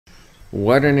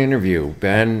What an interview.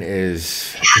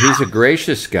 He's a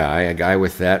gracious guy, a guy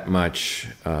with that much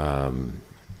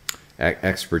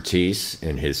expertise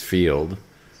in his field.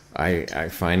 I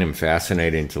find him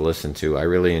fascinating to listen to. I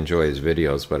really enjoy his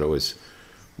videos, but it was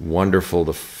wonderful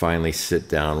to finally sit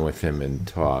down with him and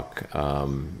talk.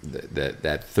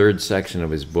 That third section of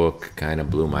his book kind of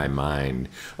blew my mind.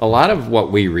 A lot of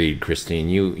what we read, Christine,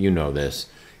 you know this,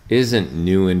 isn't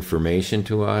new information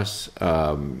to us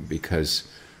because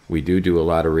we do a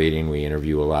lot of reading. We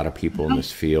interview a lot of people in this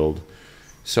field.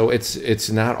 So it's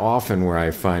not often where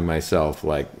I find myself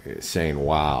like saying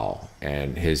 "wow,"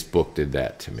 and his book did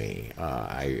that to me.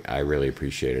 I really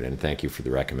appreciate it, and thank you for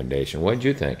the recommendation. What did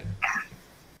you think?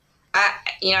 I,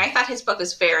 I thought his book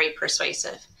was very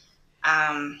persuasive.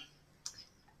 Um,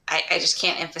 I just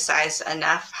can't emphasize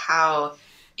enough how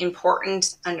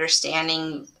important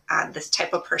understanding this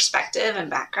type of perspective and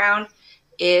background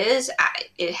is.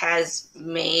 It has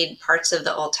made parts of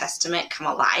the Old Testament come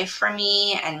alive for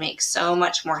me and make so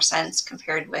much more sense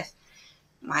compared with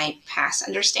my past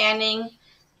understanding.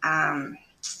 And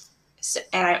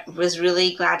I was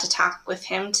really glad to talk with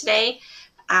him today.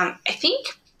 I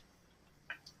think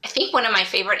one of my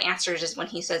favorite answers is when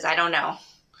he says, "I don't know."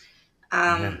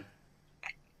 Yeah. Um,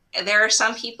 there are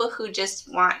some people who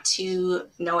just want to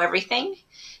know everything,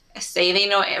 say they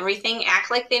know everything,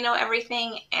 act like they know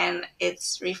everything, and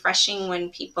it's refreshing when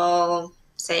people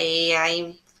say,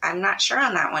 I'm not sure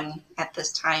on that one at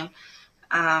this time."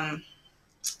 Um,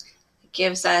 it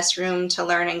gives us room to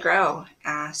learn and grow.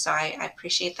 So I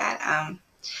appreciate that.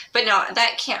 But no,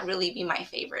 that can't really be my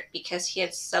favorite because he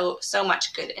had so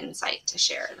much good insight to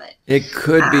share that. It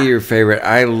could be your favorite.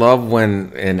 I love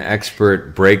when an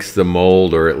expert breaks the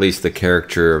mold or at least the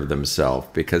caricature of themselves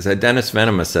because Dennis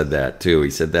Venema said that too.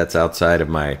 He said that's outside of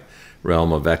my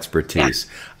realm of Yeah, expertise.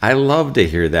 I love to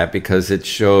hear that because it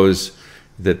shows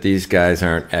that these guys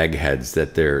aren't eggheads,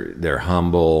 that they're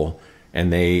humble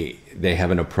and they have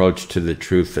an approach to the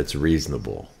truth that's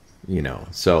reasonable, you know.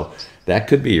 So that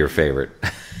could be your favorite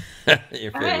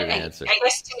your favorite answer. I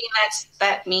guess to me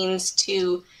that means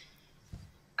to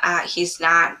he's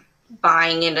not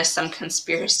buying into some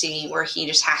conspiracy where he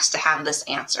just has to have this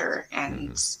answer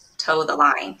and toe the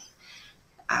line.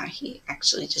 He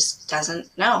actually just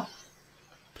doesn't know,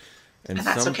 And and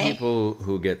that's some okay. people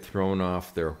who get thrown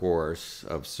off their horse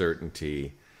of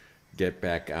certainty get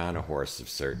back on a horse of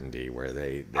certainty where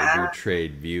they do Uh,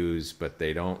 trade views, but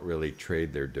they don't really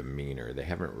trade their demeanor. They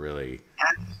haven't really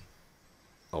yeah,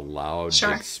 allowed the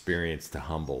sure. experience to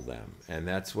humble them. And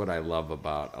that's what I love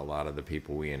about a lot of the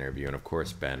people we interview. And of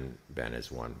course, Ben is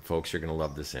one. Folks, you're going to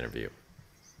love this interview.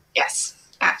 Yes,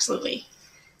 absolutely.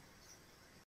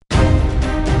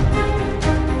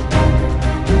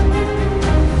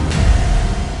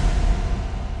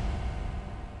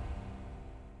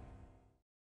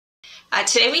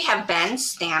 Today we have Ben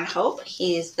Stanhope.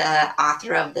 He's the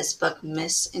author of this book,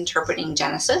 Misinterpreting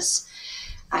Genesis.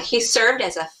 He served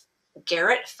as a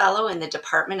Garrett Fellow in the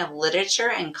Department of Literature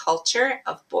and Culture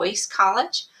of Boyce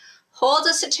College, holds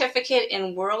a certificate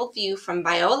in worldview from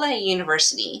Biola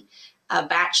University, a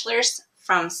bachelor's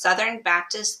from Southern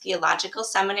Baptist Theological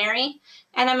Seminary,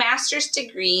 and a master's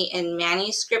degree in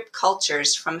manuscript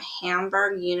cultures from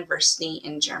Hamburg University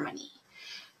in Germany.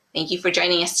 Thank you for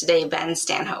joining us today, Ben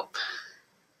Stanhope.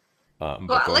 But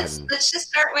Well, go ahead let's just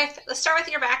start with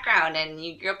your background. And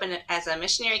you grew up as a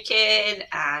missionary kid.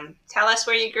 Tell us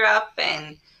where you grew up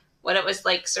and what it was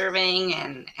like serving,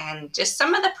 and just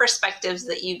some of the perspectives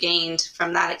that you gained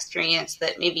from that experience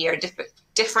that maybe are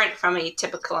different from a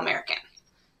typical American.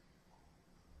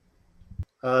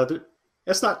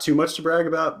 That's not too much to brag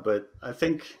about, but I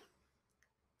think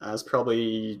I was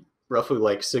probably roughly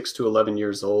like 6 to 11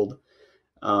 years old.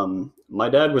 My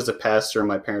dad was a pastor, and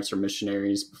my parents were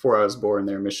missionaries. Before I was born,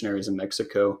 they were missionaries in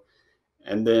Mexico.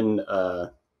 And then,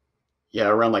 yeah,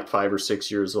 around like 5 or 6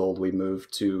 years old, we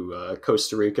moved to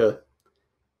Costa Rica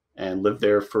and lived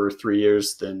there for 3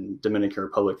 years, then Dominican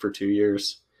Republic for 2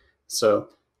 years. So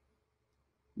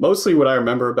mostly what I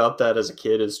remember about that as a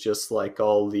kid is just like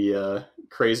all the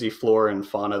crazy flora and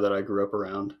fauna that I grew up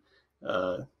around.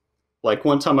 Uh, like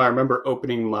one time I remember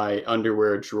opening my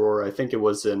underwear drawer. I think it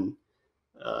was in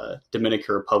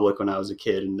Dominican Republic when I was a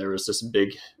kid, and there was this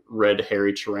big red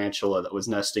hairy tarantula that was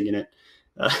nesting in it.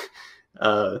 Uh,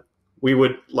 uh, we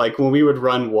would like when we would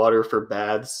run water for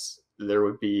baths, there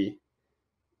would be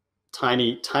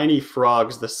tiny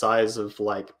frogs the size of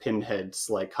like pinheads,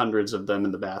 like hundreds of them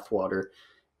in the bath water.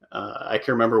 I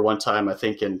can remember one time, I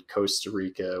think in Costa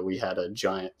Rica, we had a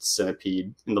giant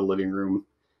centipede in the living room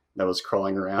that was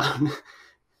crawling around.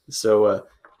 So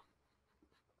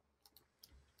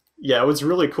Yeah, it was a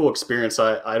really cool experience.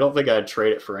 I don't think I'd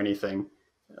trade it for anything.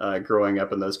 Growing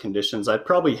up in those conditions, I'd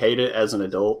probably hate it as an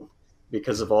adult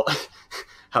because of all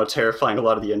how terrifying a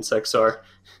lot of the insects are.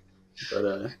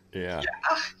 But Yeah,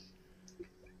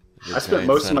 the I spent giant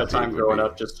most of my centipede time would growing be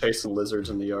up just chasing lizards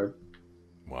in the yard.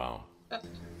 wow.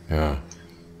 Yeah.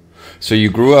 So you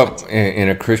grew up in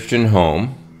a Christian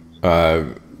home. Uh,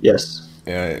 Yes.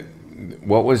 uh,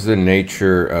 what was the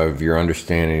nature of your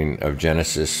understanding of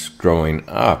Genesis growing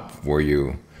up? Were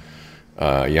you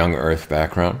young Earth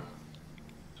background?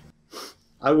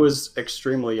 I was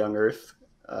extremely young Earth.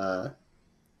 Uh,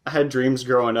 I had dreams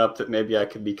growing up that maybe I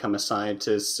could become a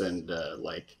scientist, and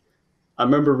like I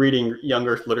remember reading young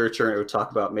Earth literature, and it would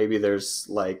talk about maybe there's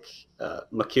like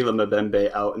Makila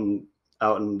Mbembe out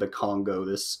in the Congo,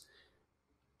 this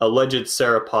alleged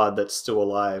sauropod that's still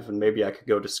alive, and maybe I could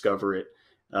go discover it.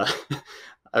 Uh,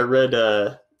 I read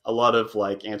a lot of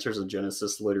like Answers of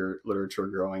Genesis literature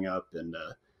growing up, and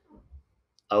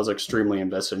I was extremely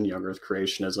invested in young Earth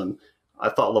creationism. I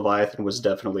thought Leviathan was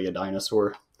definitely a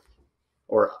dinosaur.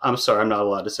 Or I'm sorry, I'm not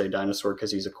allowed to say dinosaur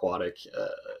because he's aquatic,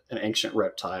 an ancient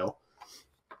reptile.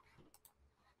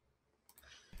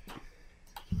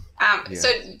 Yeah. So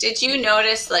did you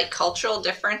notice like cultural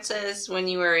differences when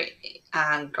you were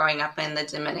growing up in the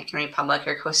Dominican Republic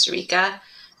or Costa Rica,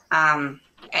 um,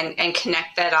 and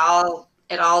connect at all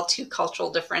to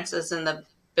cultural differences in the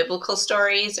biblical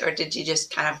stories, or did you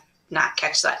just kind of not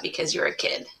catch that because you were a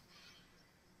kid?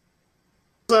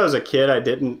 As I was a kid, I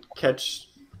didn't catch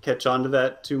on to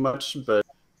that too much, but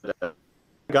I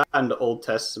got into Old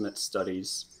Testament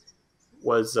studies.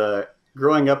 Was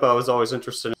growing up, I was always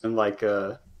interested in like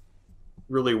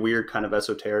really weird kind of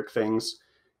esoteric things,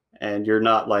 and you're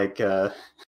not like yeah.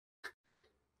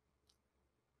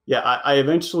 I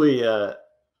eventually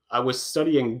I was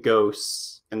studying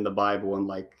ghosts in the Bible and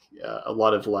like a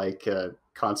lot of like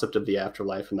concept of the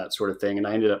afterlife and that sort of thing, and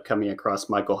I ended up coming across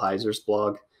Michael Heiser's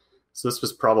blog. So this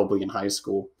was probably in high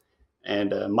school,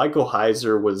 and Michael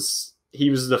Heiser was he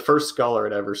was the first scholar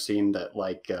I'd ever seen that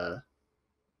like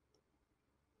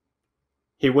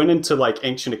he went into like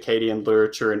ancient Akkadian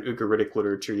literature and Ugaritic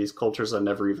literature, these cultures I'd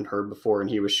never even heard before, and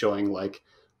he was showing like,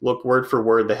 look, word for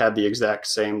word, they had the exact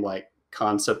same like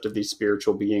concept of these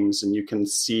spiritual beings, and you can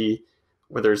see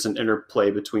where there's an interplay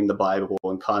between the Bible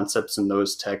and concepts in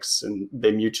those texts, and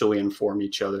they mutually inform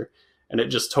each other. And it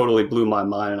just totally blew my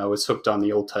mind, and I was hooked on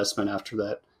the Old Testament after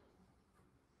that.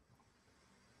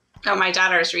 Oh, my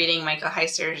daughter is reading Michael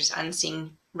Heiser's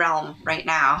Unseen Realm right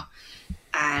now,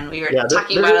 and we were Yeah,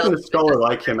 talking there about it a isn't a little bit. scholar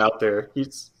like him out there.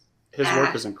 He's his work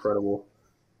Yeah, is incredible.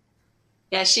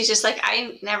 yeah. She's just like,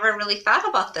 I never really thought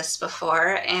about this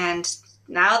before, and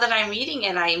now that I'm reading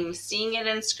it, I'm seeing it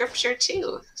in scripture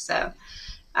too. So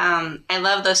I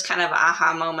love those kind of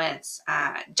aha moments.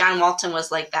 John Walton was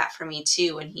like that for me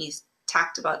too when he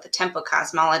talked about the temple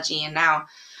cosmology, and now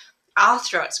all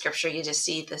throughout scripture you just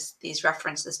see these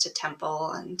references to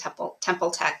temple and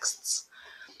temple texts.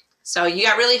 So you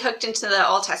got really hooked into the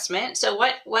Old Testament. So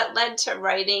what led to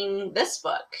writing this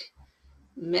book,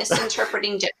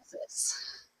 Misinterpreting Genesis?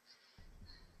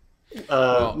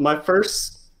 Well, My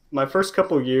first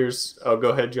couple of years. Oh, go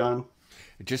ahead, John.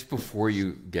 just before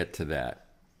you get to that,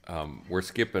 we're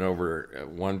skipping over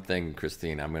one thing,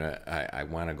 Christine. I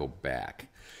want to go back,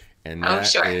 and Oh, that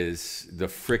sure. is the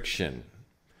friction.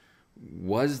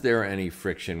 Was there any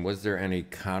friction? Was there any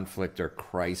conflict or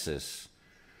crisis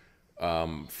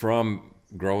from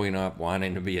growing up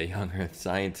wanting to be a young Earth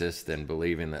scientist and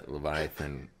believing that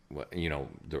Leviathan, you know,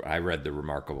 I read the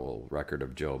remarkable record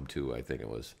of Job too, I think it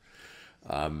was.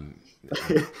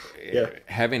 Yeah.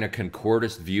 Having a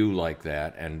concordist view like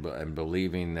that and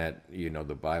believing that, you know,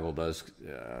 the Bible does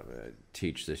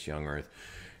teach this young Earth.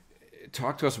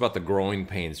 Talk to us about the growing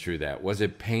pains through that. Was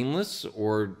it painless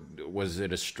or was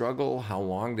it a struggle? How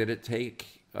long did it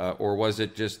take? Or was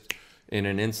it just in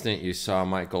an instant you saw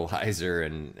Michael Heiser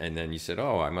and then you said,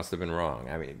 oh, I must have been wrong?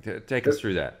 I mean, take us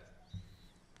through that.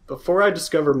 Before I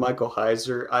discovered Michael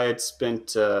Heiser, I had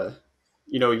spent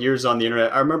years on the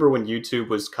internet. I remember when YouTube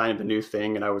was kind of a new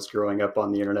thing, and I was growing up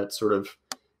on the internet, sort of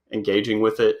engaging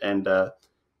with it. And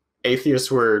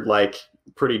atheists were like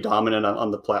pretty dominant on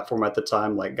the platform at the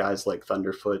time, like guys like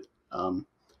Thunderfoot,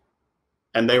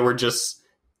 and they were just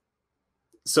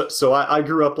so I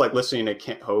grew up like listening to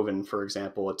Kent Hovind, for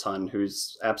example, a ton,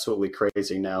 who's absolutely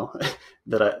crazy now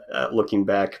that looking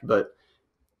back. But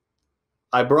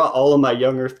I brought all of my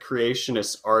young Earth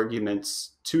creationist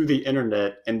arguments to the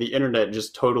internet, and the internet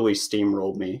just totally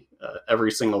steamrolled me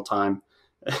every single time.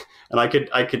 And I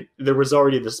could. There was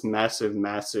already this massive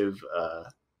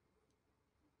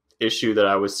issue that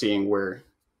I was seeing where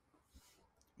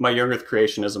my young earth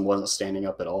creationism wasn't standing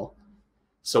up at all.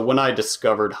 So when I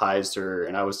discovered Heiser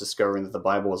and I was discovering that the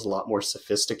Bible was a lot more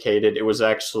sophisticated, it was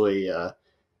actually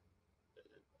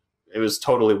it was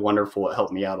totally wonderful. It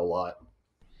helped me out a lot.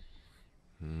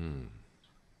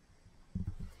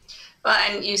 Well,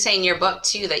 and you say in your book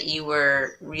too that you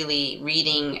were really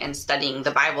reading and studying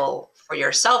the Bible for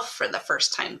yourself for the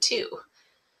first time too.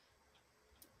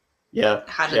 Yeah.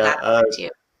 How did that affect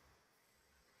you?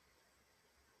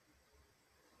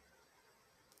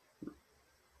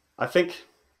 I think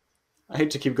I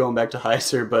hate to keep going back to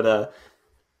Heiser, but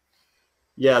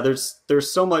yeah,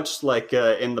 there's so much like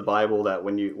in the Bible that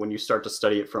when you start to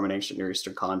study it from an ancient Near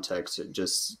Eastern context,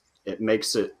 it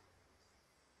makes it.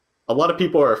 A lot of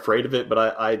people are afraid of it, but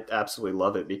I absolutely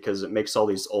love it because it makes all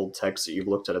these old texts that you've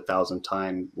looked at 1,000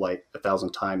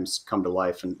 times come to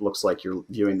life, and it looks like you're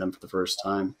viewing them for the first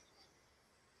time.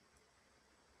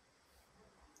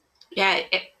 Yeah,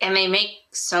 and they make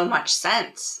so much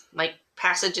sense. Like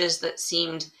passages that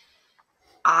seemed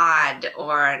odd,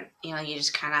 or you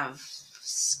just kind of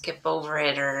skip over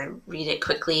it or read it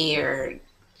quickly, or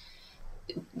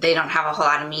they don't have a whole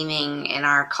lot of meaning in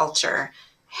our culture,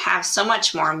 have so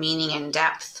much more meaning and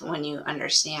depth when you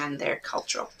understand their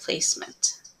cultural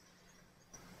placement.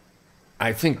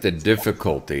 I think the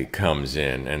difficulty comes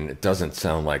in, and it doesn't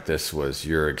sound like this was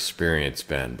your experience,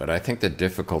 Ben, but I think the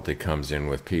difficulty comes in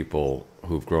with people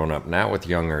who've grown up not with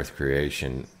young earth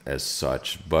creation as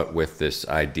such, but with this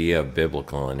idea of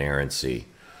biblical inerrancy,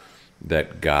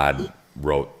 that God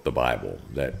wrote the Bible,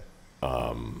 that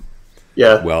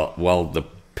well the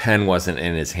pen wasn't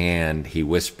in his hand, he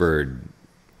whispered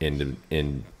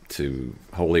into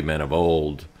holy men of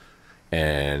old,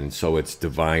 and so it's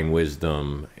divine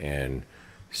wisdom, and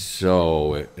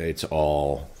so it's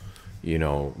all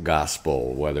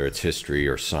gospel, whether it's history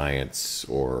or science,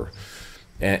 or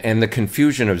and the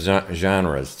confusion of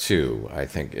genres too, I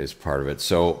think, is part of it.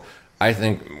 So I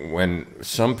think when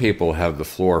some people have the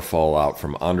floor fall out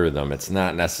from under them, it's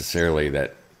not necessarily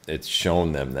that it's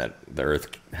shown them that the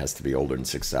earth has to be older than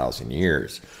 6,000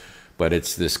 years, but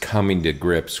it's this coming to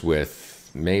grips with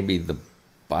maybe the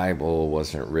Bible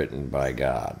wasn't written by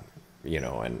God,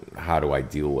 and how do I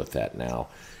deal with that now?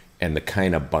 And the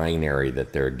kind of binary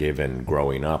that they're given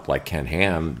growing up, like Ken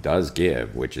Ham does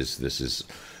give, which is, this is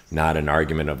not an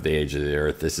argument of the age of the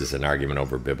earth, this is an argument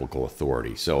over biblical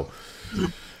authority. So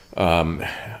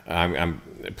I'm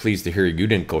pleased to hear you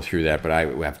didn't go through that, but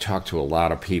I've talked to a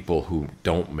lot of people who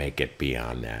don't make it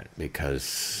beyond that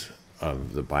because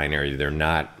of the binary. They're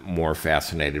not more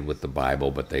fascinated with the Bible,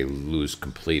 but they lose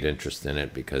complete interest in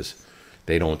it because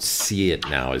they don't see it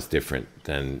now as different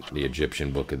than the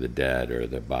Egyptian Book of the Dead or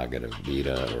the Bhagavad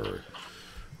Gita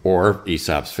or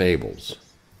Aesop's Fables.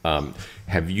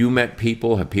 Have you met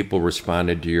people? Have people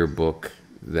responded to your book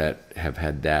that have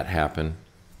had that happen?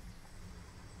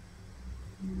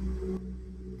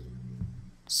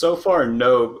 So far,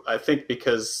 no. I think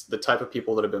because the type of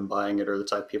people that have been buying it are the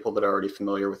type of people that are already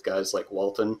familiar with guys like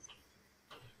Walton.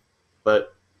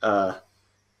 But I'm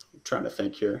trying to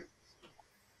think here.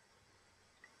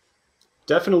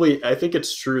 Definitely, I think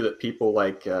it's true that people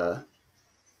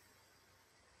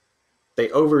they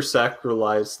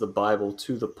over-sacralize the Bible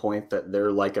to the point that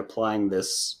they're like applying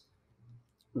this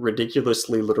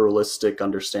ridiculously literalistic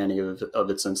understanding of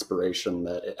its inspiration,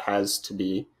 that it has to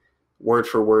be word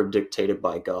for word dictated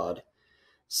by God.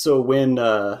 So when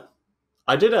I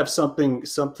did have something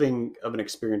of an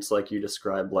experience like you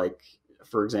described, like,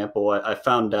 for example, I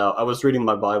found out, I was reading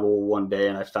my Bible one day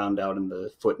and I found out in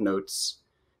the footnotes,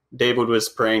 David was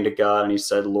praying to God and he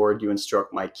said, "Lord, you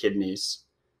instruct my kidneys."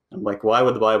 I'm like, why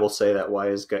would the Bible say that? Why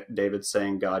is David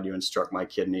saying, "God, you instruct my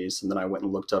kidneys"? And then I went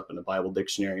and looked up in the Bible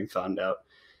dictionary and found out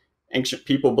ancient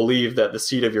people believe that the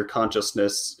seat of your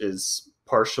consciousness is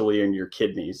partially in your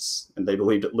kidneys, and they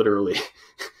believed it literally.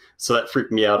 So that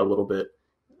freaked me out a little bit.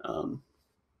 And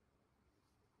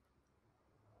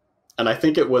I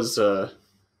think it was, I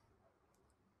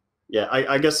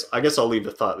guess I'll leave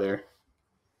the thought there.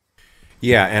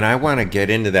 Yeah, and I want to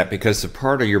get into that because the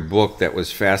part of your book that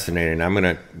was fascinating, I'm going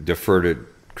to defer to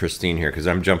Christine here because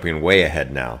I'm jumping way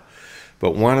ahead now.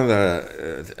 But one of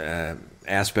the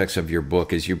aspects of your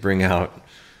book is you bring out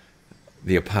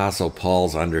the Apostle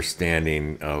Paul's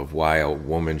understanding of why a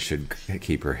woman should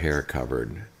keep her hair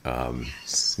covered,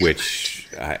 which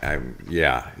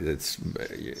it's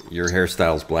your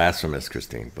hairstyle's blasphemous,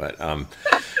 Christine. But and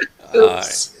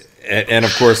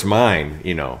of course mine.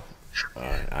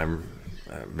 I'm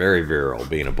very virile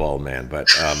being a bald man, but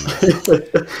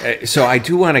so I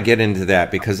do want to get into that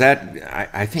because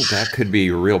I think that could be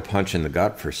a real punch in the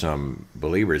gut for some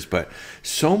believers. But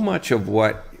so much of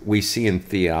what we see in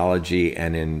theology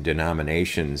and in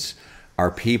denominations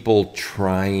are people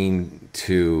trying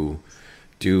to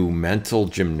do mental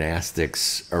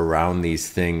gymnastics around these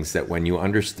things that when you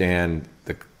understand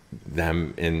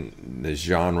them in the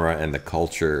genre and the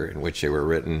culture in which they were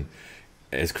written,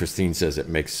 as Christine says, it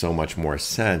makes so much more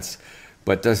sense.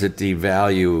 But does it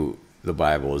devalue the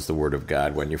Bible as the Word of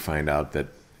God when you find out that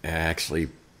actually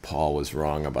Paul was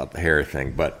wrong about the hair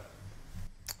thing? But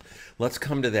let's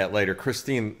come to that later.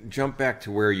 Christine, jump back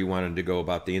to where you wanted to go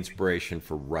about the inspiration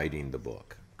for writing the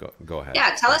book. Go ahead.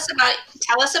 Yeah, tell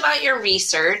us about your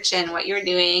research and what you're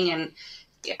doing,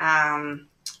 and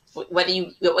what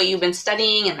you've been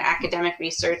studying and the academic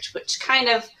research, which kind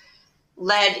of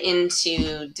led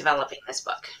into developing this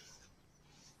book.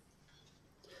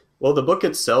 Well, the book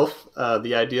itself,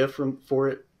 the idea for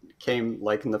it came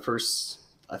like in the first,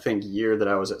 I think, year that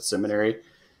I was at seminary.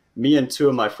 Me and two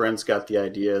of my friends got the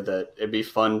idea that it'd be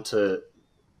fun to.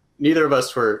 Neither of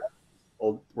us were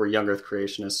young Earth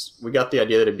creationists. We got the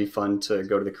idea that it'd be fun to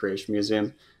go to the Creation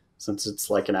Museum, since it's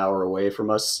like an hour away from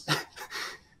us.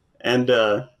 And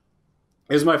it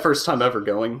was my first time ever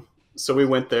going. So we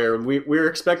went there. We were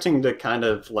expecting to kind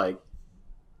of like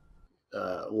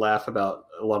laugh about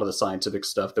a lot of the scientific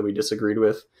stuff that we disagreed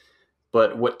with.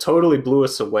 But what totally blew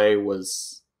us away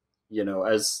was,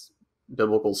 as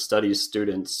biblical studies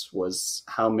students, was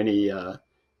how many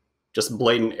just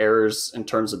blatant errors in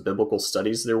terms of biblical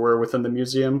studies there were within the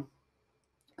museum.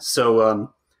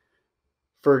 So,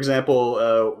 for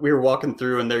example, we were walking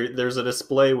through and there's a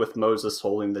display with Moses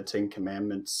holding the Ten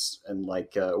Commandments. And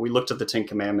we looked at the Ten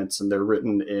Commandments and they're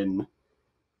written in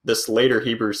this later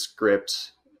Hebrew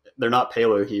script. They're not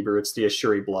Paleo-Hebrew, it's the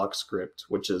Ashuri block script,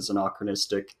 which is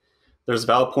anachronistic. There's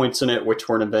vowel points in it which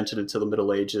weren't invented until the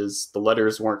Middle Ages. The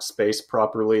letters weren't spaced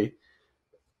properly.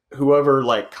 Whoever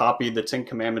copied the Ten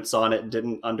Commandments on it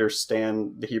didn't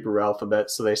understand the Hebrew alphabet,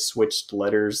 so they switched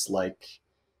letters like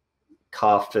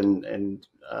Kaf and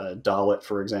Dalet,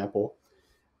 for example.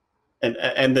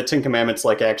 And the Ten Commandments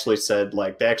actually said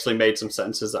they actually made some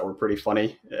sentences that were pretty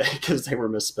funny because they were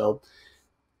misspelled.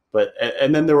 But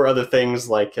and then there were other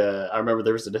things I remember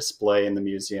there was a display in the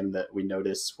museum that we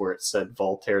noticed where it said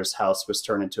Voltaire's house was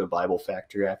turned into a Bible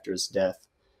factory after his death,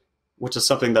 which is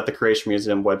something that the Creation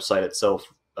Museum website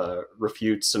itself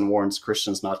refutes and warns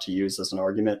Christians not to use as an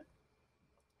argument.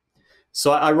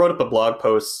 So I wrote up a blog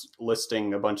post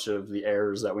listing a bunch of the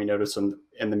errors that we noticed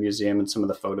in the museum and some of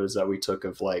the photos that we took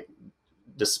of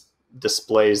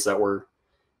displays that were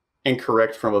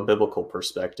incorrect from a biblical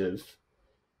perspective.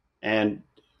 And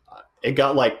it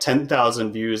got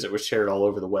 10,000 views. It was shared all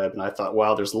over the web. And I thought,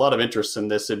 wow, there's a lot of interest in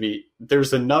this.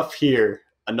 There's enough here,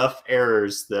 enough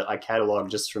errors that I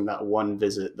cataloged just from that one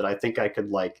visit that I think I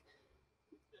could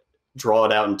draw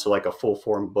it out into a full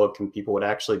form book and people would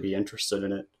actually be interested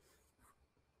in it.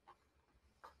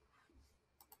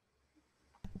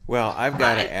 Well, I've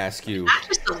got to ask you. Not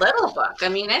just a little book. I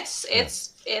mean, it's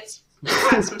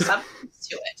got some substance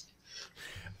to it.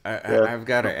 I've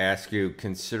got to ask you,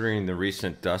 considering the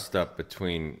recent dust-up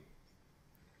between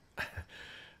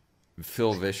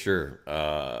Phil Vischer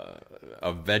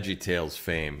of VeggieTales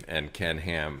fame and Ken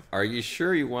Ham, are you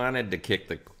sure you wanted to kick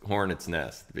the hornet's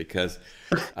nest? Because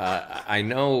I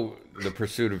know the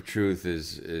pursuit of truth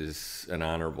is an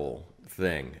honorable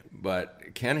thing,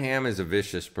 but Ken Ham is a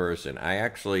vicious person. I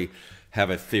actually have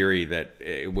a theory that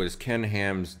it was Ken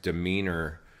Ham's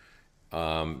demeanor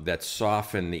that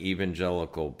softened the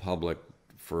evangelical public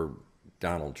for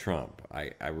Donald Trump.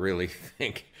 I really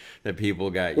think that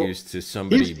people got used to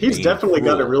somebody he's being definitely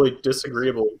cruel. got a really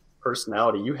disagreeable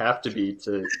personality. You have to be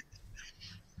to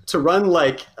run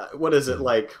what is it,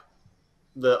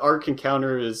 the Ark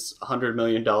Encounter is $100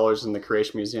 million and the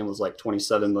Creation Museum was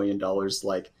 $27 million.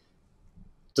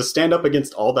 To stand up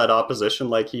against all that opposition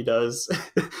like he does,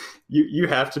 you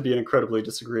have to be an incredibly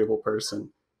disagreeable person.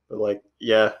 But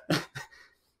yeah.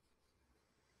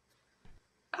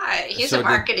 He's a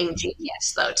marketing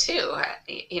genius, though, too.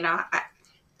 And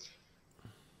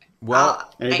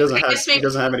he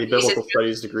doesn't have any biblical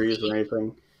studies degrees or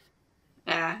anything.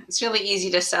 Yeah, it's really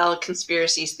easy to sell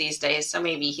conspiracies these days. So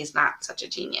maybe he's not such a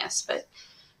genius, but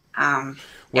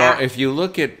if you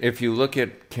look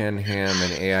at Ken Ham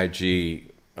and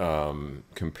AIG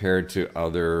compared to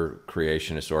other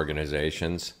creationist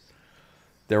organizations,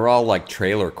 they're all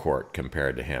trailer court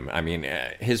compared to him. I mean,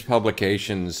 his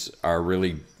publications are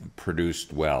really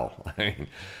produced well. I mean,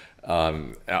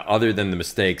 other than the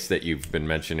mistakes that you've been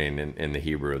mentioning in the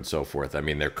Hebrew and so forth. I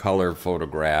mean, they're color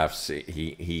photographs.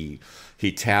 He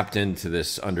tapped into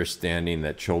this understanding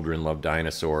that children love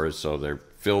dinosaurs, so they're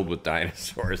filled with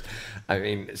dinosaurs. I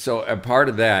mean, so a part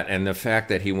of that, and the fact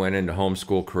that he went into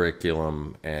homeschool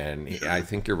curriculum, and I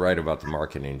think you're right about the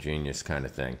marketing genius kind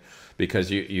of thing,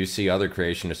 because you see other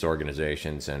creationist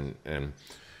organizations, and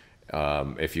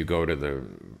if you go to the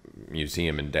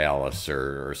museum in Dallas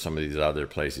or some of these other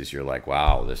places, you're like,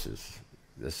 wow, this is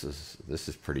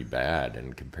pretty bad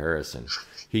in comparison.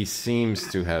 He seems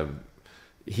to have,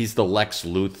 he's the Lex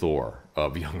Luthor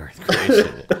of young Earth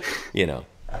creation, you know.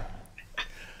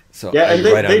 So yeah, and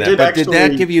right they on that. did But actually. did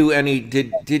that give you any?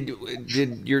 Did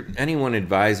your anyone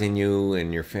advising you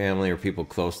and your family or people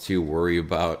close to you worry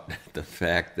about the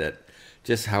fact that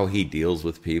just how he deals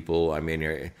with people? I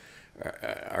mean,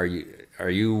 are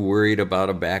you worried about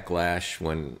a backlash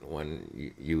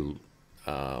when you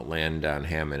land on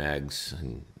ham and eggs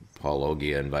and Paul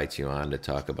Ogia invites you on to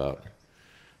talk about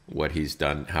what he's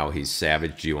done, how he's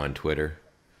savaged you on Twitter?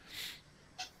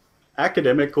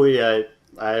 Academically, I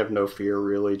have no fear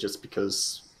really, just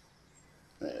because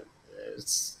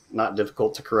it's not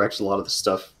difficult to correct a lot of the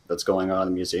stuff that's going on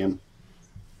in the museum.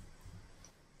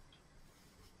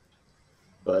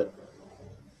 But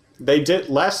they did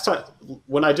last time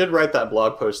when I did write that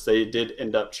blog post, they did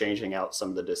end up changing out some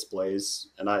of the displays,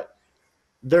 and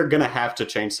they're gonna have to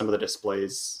change some of the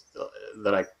displays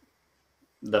that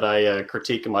I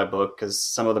critique in my book, because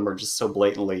some of them are just so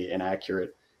blatantly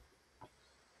inaccurate.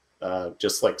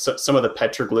 Just like some of the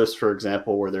petroglyphs, for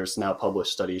example, where there's now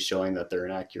published studies showing that they're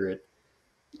inaccurate.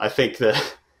 I think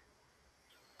that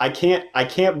I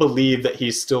can't believe that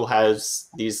he still has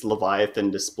these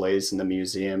Leviathan displays in the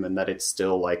museum, and that it's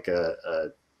still like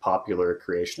a popular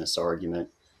creationist argument,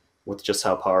 with just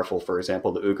how powerful, for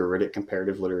example, the Ugaritic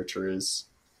comparative literature is.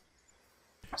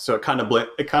 So it kind of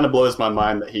blows my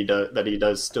mind that he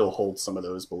does still hold some of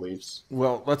those beliefs.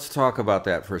 Well, let's talk about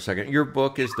that for a second. Your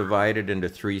book is divided into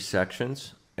 3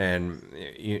 sections, and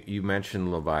you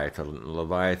mentioned Leviathan.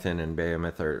 Leviathan and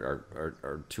Behemoth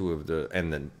are 2 of the,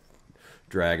 and the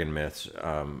dragon myths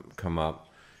come up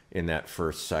in that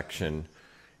first section.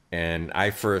 And I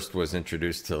first was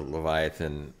introduced to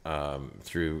Leviathan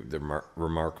through the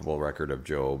remarkable record of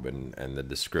Job and the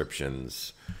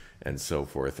descriptions and so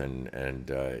forth,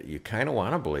 and you kind of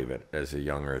want to believe it as a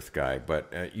young Earth guy.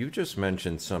 But you just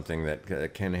mentioned something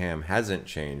that Ken Ham hasn't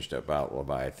changed about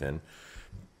Leviathan,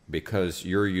 because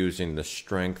you're using the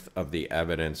strength of the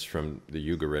evidence from the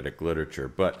Ugaritic literature.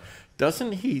 But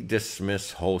doesn't he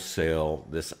dismiss wholesale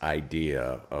this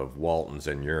idea of Walton's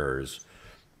and yours,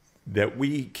 that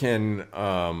we can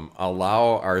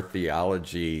allow our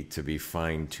theology to be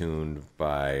fine-tuned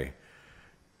by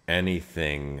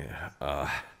anything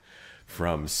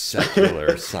from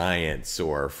secular science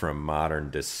or from modern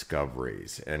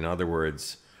discoveries? In other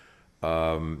words,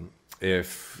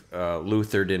 if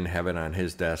Luther didn't have it on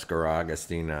his desk or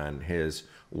Augustine on his,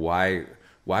 why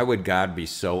would God be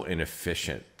so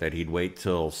inefficient that he'd wait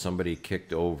till somebody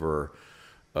kicked over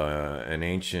an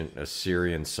ancient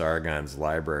Assyrian Sargon's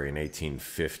library in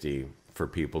 1850 for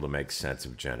people to make sense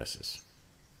of Genesis?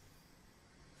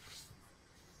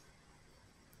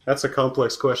 That's a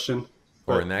complex question.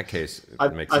 Or in that case, I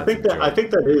think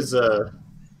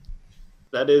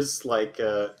that is like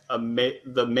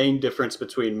the main difference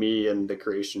between me and the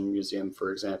Creation Museum,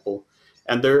 for example.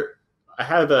 And I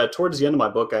have towards the end of my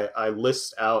book, I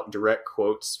list out direct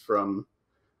quotes from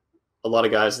a lot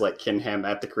of guys like Ken Ham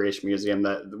at the Creation Museum,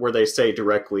 where they say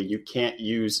directly, you can't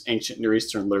use ancient Near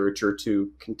Eastern literature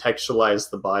to contextualize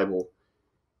the Bible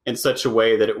in such a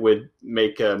way that it would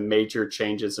make major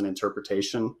changes in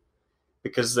interpretation,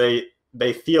 because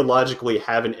they theologically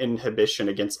have an inhibition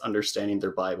against understanding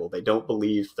their Bible. They don't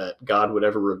believe that God would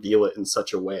ever reveal it in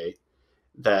such a way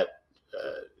that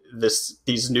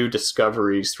these new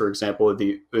discoveries, for example,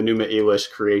 the Enuma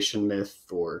Elish creation myth,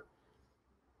 or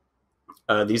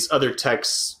these other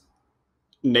texts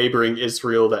neighboring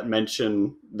Israel that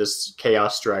mention this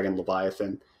chaos dragon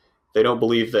Leviathan, they don't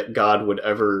believe that God would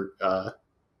ever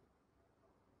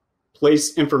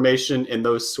place information in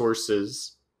those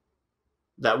sources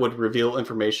that would reveal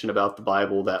information about the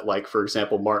Bible that, like, for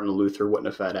example, Martin Luther wouldn't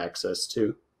have had access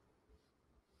to.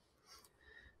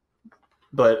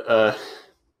 But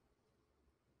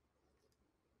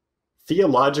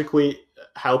theologically,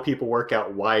 how people work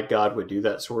out why God would do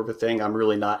that sort of a thing, I'm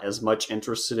really not as much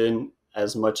interested in,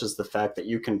 as much as the fact that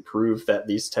you can prove that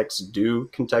these texts do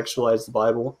contextualize the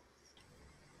Bible.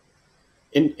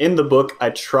 In the book, I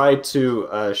try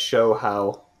to show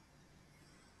how,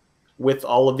 with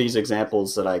all of these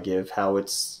examples that I give, how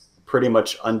it's pretty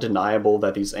much undeniable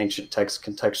that these ancient texts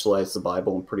contextualize the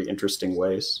Bible in pretty interesting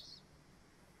ways.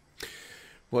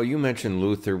 Well, you mentioned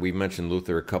Luther. We mentioned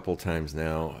Luther a couple times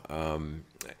now.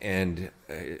 And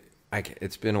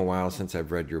It's been a while since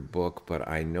I've read your book, but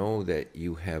I know that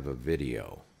you have a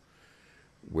video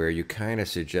where you kind of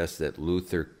suggest that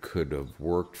Luther could have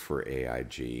worked for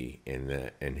AIG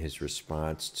in his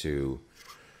response to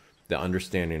the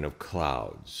understanding of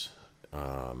clouds,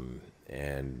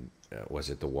 and was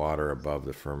it the water above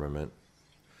the firmament,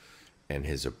 and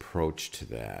his approach to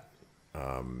that.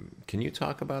 Can you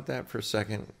talk about that for a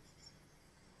second,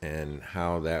 and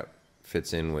how that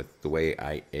fits in with the way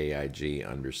AIG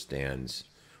understands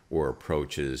or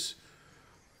approaches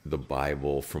the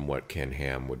Bible from what Ken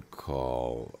Ham would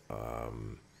call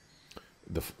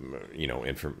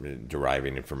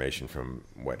deriving information from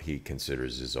what he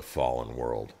considers is a fallen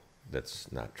world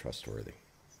that's not trustworthy.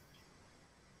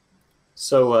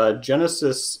 So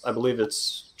Genesis, I believe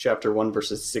it's chapter 1,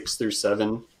 verses 6 through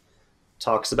 7,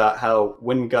 talks about how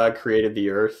when God created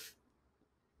the earth,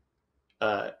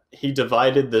 he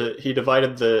divided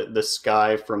the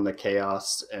sky from the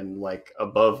chaos, and like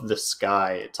above the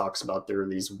sky, it talks about there are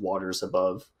these waters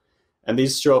above, and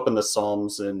these show up in the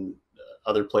Psalms and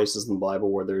other places in the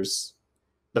Bible where there's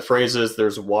the phrases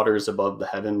 "there's waters above the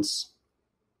heavens,"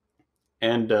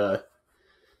 and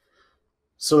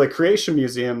so the Creation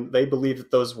Museum, they believe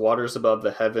that those waters above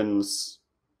the heavens,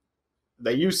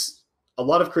 a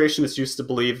lot of creationists used to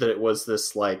believe that it was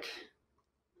this like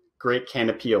great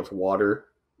canopy of water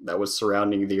that was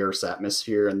surrounding the Earth's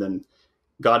atmosphere, and then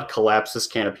God collapsed this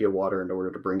canopy of water in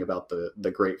order to bring about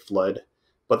the Great Flood.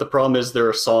 But the problem is there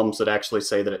are Psalms that actually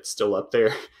say that it's still up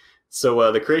there.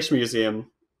 So the Creation Museum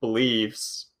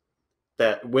believes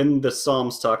that when the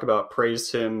Psalms talk about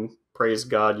praise him, praise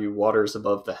God, you waters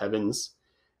above the heavens,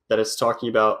 that it's talking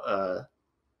about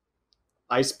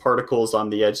ice particles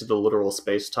on the edge of the literal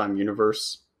space-time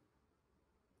universe.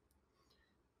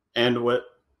 And what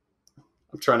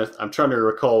I'm trying to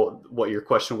recall what your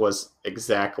question was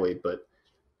exactly, but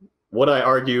what I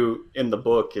argue in the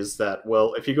book is that,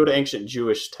 well, if you go to ancient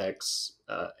Jewish texts,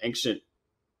 ancient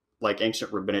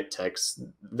rabbinic texts,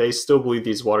 they still believe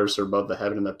these waters are above the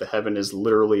heaven and that the heaven is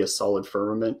literally a solid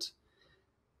firmament.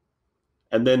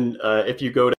 And then if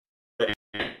you go to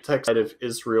text of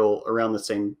Israel around the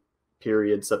same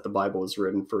periods that the Bible was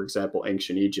written, for example,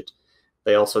 ancient Egypt,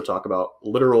 they also talk about a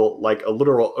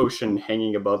literal ocean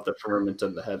hanging above the firmament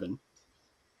of the heaven.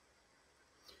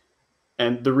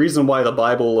 And the reason why the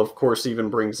Bible, of course,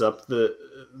 even brings up the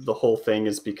whole thing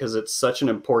is because it's such an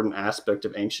important aspect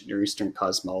of ancient Near Eastern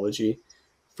cosmology,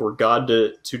 for God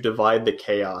to divide the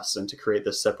chaos and to create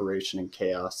this separation and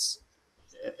chaos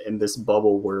in this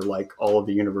bubble where like all of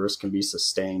the universe can be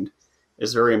sustained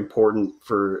is very important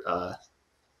for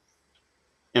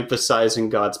emphasizing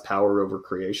God's power over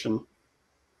creation.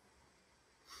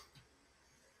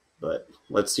 But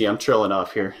let's see, I'm trailing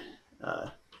off here.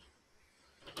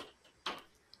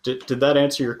 Did that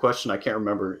answer your question? I can't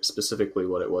remember specifically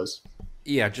what it was.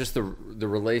 Yeah, just the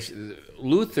relation.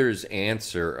 Luther's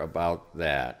answer about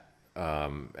that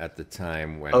at the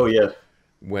time when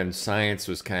when science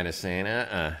was kind of saying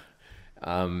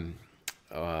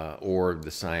or the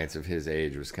science of his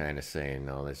age was kind of saying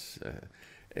no.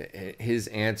 His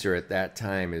answer at that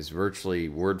time is virtually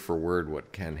word for word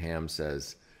what Ken Ham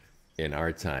says in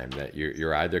our time, that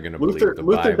you're either going to believe the Bible.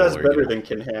 Luther does better than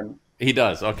Ken Ham. He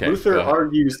does. Okay. Luther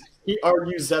argues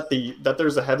that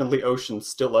there's a heavenly ocean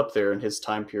still up there in his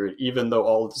time period, even though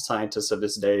all of the scientists of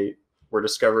his day were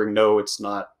discovering no, it's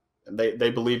not.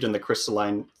 They believed in the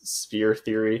crystalline sphere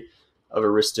theory of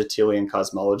Aristotelian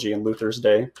cosmology in Luther's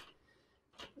day.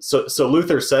 So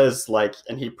Luther says,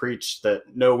 and he preached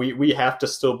that no, we have to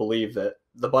still believe that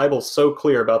the Bible's so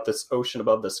clear about this ocean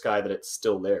above the sky that it's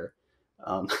still there.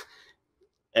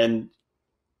 And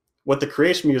what the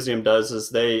Creation Museum does is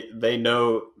they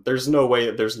know there's no way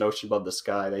that there's an ocean above the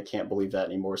sky. They can't believe that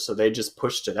anymore. So they just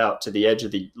pushed it out to the edge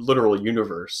of the literal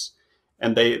universe.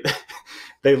 And they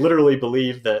literally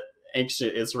believe that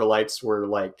ancient Israelites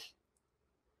were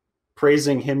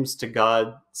praising hymns to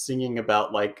God, singing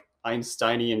about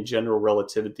Einsteinian general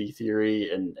relativity theory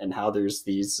and how there's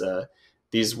these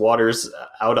waters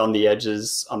out on the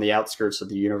edges, on the outskirts of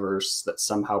the universe that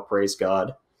somehow praise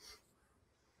God.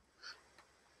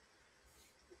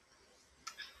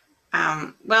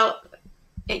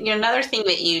 Another thing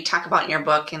that you talk about in your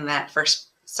book in that first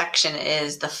section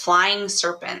is the flying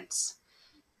serpents.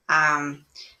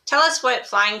 Tell us what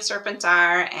flying serpents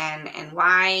are and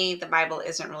why the Bible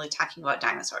isn't really talking about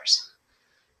dinosaurs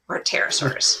or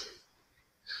pterosaurs.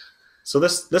 So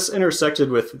this intersected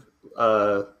with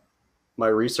my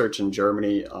research in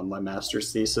Germany on my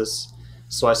master's thesis.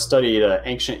 So I studied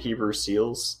ancient Hebrew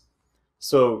seals.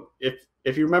 So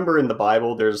if you remember in the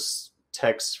Bible, there's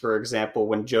texts, for example,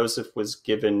 when Joseph was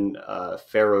given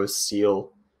Pharaoh's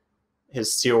seal,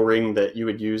 his seal ring that you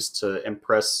would use to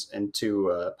impress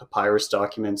into papyrus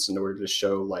documents in order to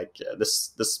show like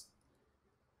this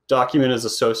document is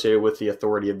associated with the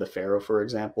authority of the pharaoh, for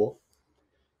example.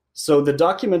 So the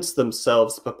documents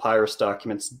themselves, papyrus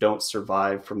documents, don't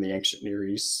survive from the ancient Near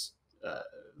East.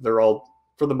 They're all,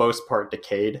 for the most part,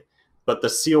 decayed. But the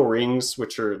seal rings,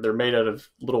 they're made out of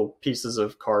little pieces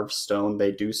of carved stone,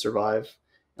 they do survive.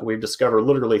 And we've discovered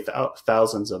literally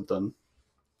thousands of them.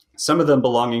 Some of them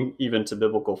belonging even to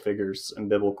biblical figures and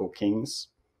biblical kings.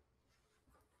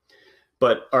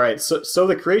 But all right, so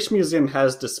the Creation Museum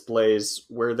has displays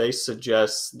where they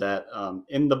suggest that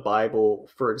in the Bible,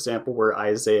 for example, where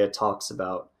Isaiah talks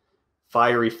about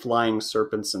fiery flying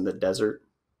serpents in the desert,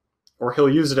 or he'll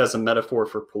use it as a metaphor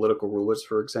for political rulers,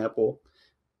 for example.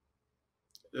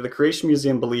 The Creation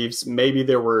Museum believes maybe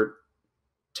there were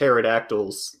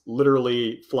pterodactyls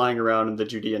literally flying around in the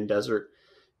Judean desert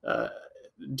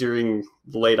during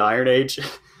the late Iron Age.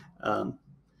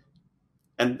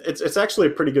 And it's actually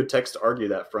a pretty good text to argue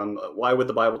that from. Why would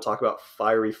the Bible talk about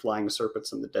fiery flying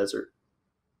serpents in the desert?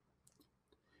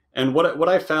 And what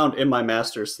I found in my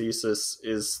master's thesis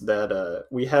is that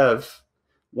we have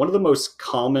one of the most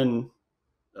common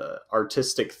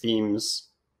artistic themes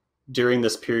during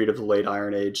this period of the late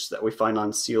Iron Age that we find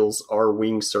on seals are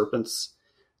winged serpents.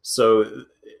 So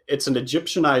it's an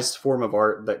Egyptianized form of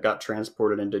art that got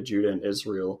transported into Judah and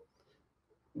Israel,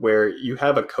 where you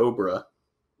have a cobra,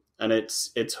 and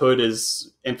its hood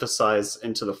is emphasized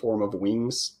into the form of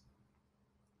wings.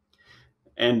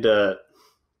 And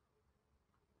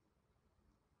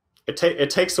it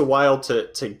takes a while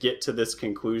to get to this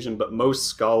conclusion, but most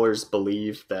scholars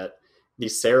believe that the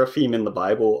seraphim in the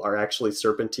Bible are actually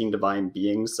serpentine divine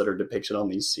beings that are depicted on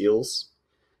these seals.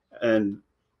 And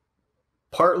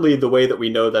partly the way that we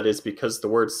know that is because the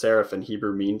word seraph in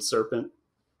Hebrew means serpent.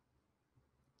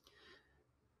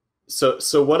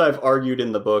 So what I've argued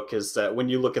in the book is that when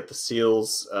you look at the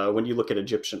seals, when you look at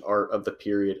Egyptian art of the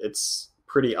period, it's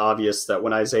pretty obvious that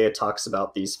when Isaiah talks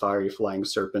about these fiery flying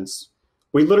serpents,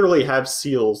 we literally have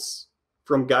seals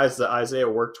from guys that Isaiah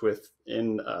worked with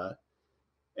in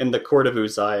the court of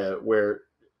Uzziah, where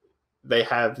they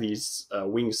have these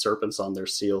winged serpents on their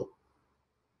seal.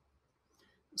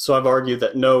 So I've argued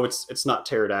that no, it's not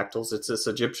pterodactyls. It's this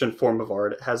Egyptian form of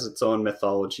art. It has its own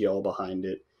mythology all behind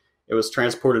it. It was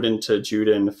transported into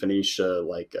Judah and Phoenicia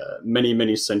like many,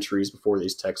 many centuries before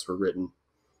these texts were written.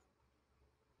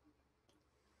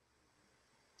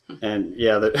 And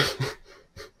yeah,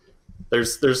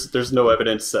 there's no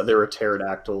evidence that there were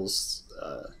pterodactyls.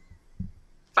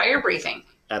 Fire breathing.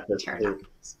 At this point.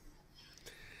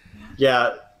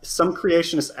 Yeah, some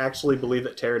creationists actually believe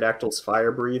that pterodactyls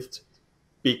fire breathed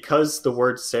because the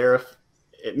word seraph,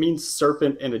 it means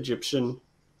serpent in Egyptian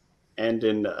and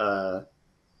in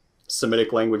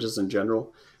Semitic languages in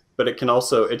general, but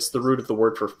it's the root of the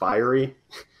word for fiery.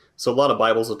 So a lot of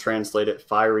Bibles will translate it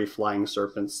fiery flying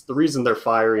serpents. The reason they're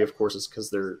fiery, of course, is because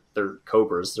they're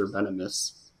cobras, they're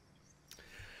venomous.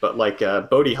 But like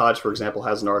Bodie Hodge, for example,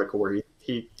 has an article where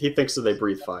he thinks that they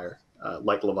breathe fire,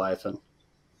 like Leviathan.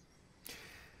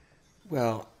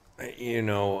 Well,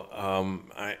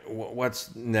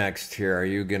 what's next here? Are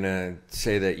you going to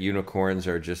say that unicorns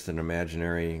are just an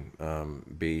imaginary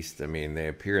beast? I mean, they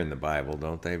appear in the Bible,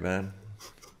 don't they, Ben?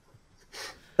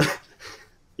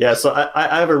 Yeah, so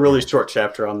I have a really short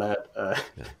chapter on that.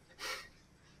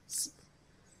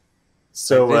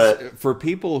 For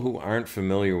people who aren't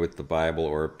familiar with the Bible,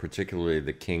 or particularly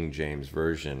the King James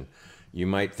Version, you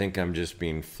might think I'm just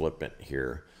being flippant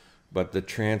here. But the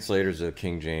translators of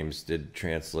King James did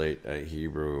translate a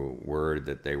Hebrew word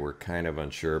that they were kind of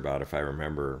unsure about, if I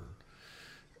remember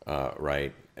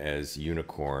right, as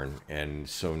unicorn. And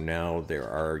so now there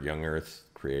are young earth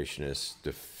creationists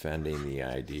defending the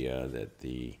idea that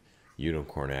the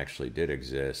unicorn actually did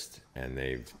exist, and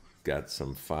they've got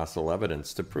some fossil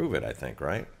evidence to prove it, I think,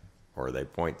 right? Or they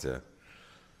point to...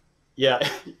 Yeah.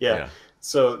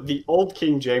 So the old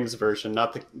King James Version,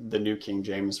 not the new King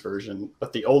James Version,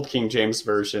 but the old King James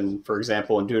Version, for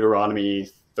example, in Deuteronomy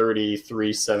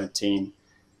 33:17,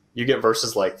 you get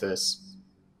verses like this.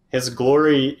 His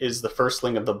glory is the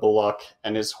firstling of the bullock,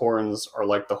 and his horns are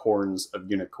like the horns of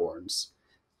unicorns.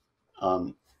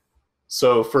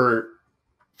 So for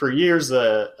years,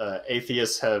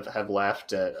 atheists have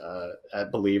laughed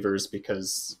at believers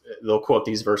because they'll quote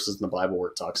these verses in the Bible where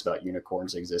it talks about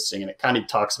unicorns existing, and it kind of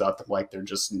talks about them like they're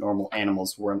just normal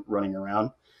animals running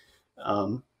around.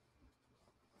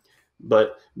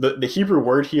 But the Hebrew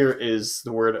word here is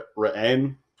the word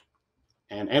ra'em,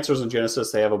 and Answers in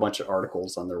Genesis, they have a bunch of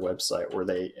articles on their website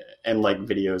and like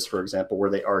videos, for example,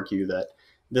 where they argue that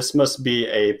this must be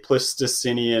a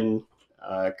Pleistocenian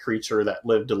creature that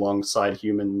lived alongside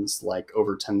humans like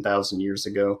over 10,000 years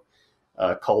ago,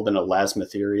 called an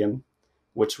elasmotherium,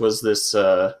 which was this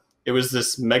it was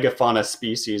this megafauna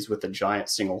species with a giant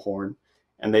single horn,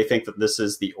 and they think that this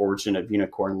is the origin of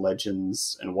unicorn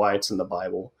legends and why it's in the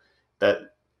Bible.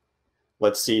 That,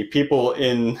 let's see, people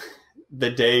in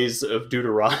the days of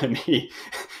Deuteronomy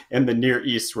in the Near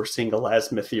East were seeing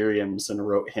elasmotheriums and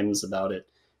wrote hymns about it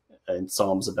and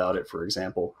psalms about it, for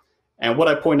example. And what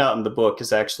I point out in the book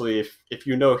is actually, if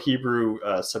you know Hebrew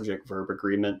subject verb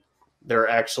agreement,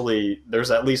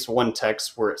 there's at least one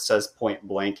text where it says point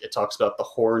blank, it talks about the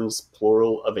horns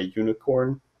plural of a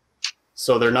unicorn.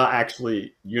 So they're not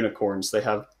actually unicorns, they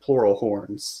have plural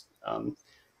horns. Most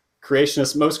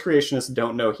creationists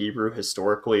don't know Hebrew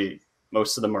historically.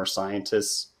 Most of them are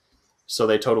scientists, so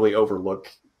they totally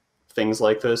overlook things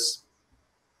like this.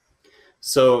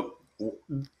 So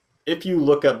if you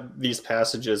look up these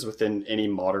passages within any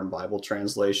modern Bible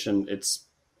translation, it's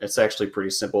actually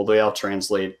pretty simple. They all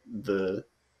translate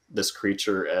this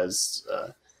creature as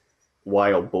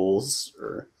wild bulls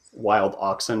or wild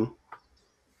oxen.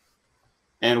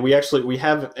 And we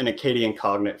have an Akkadian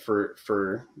cognate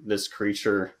for this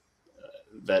creature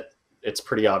that it's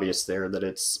pretty obvious there that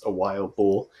it's a wild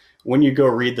bull. When you go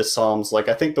read the Psalms, like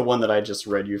I think the one that I just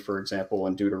read you, for example,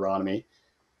 in Deuteronomy,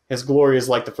 his glory is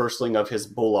like the firstling of his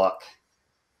bullock.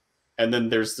 And then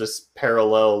there's this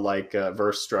parallel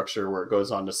verse structure where it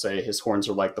goes on to say his horns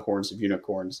are like the horns of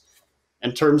unicorns.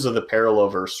 In terms of the parallel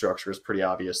verse structure, it's pretty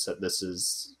obvious that this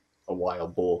is a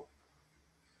wild bull.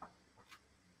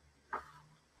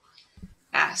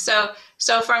 Yeah. So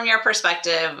from your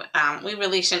perspective, we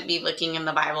really shouldn't be looking in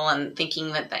the Bible and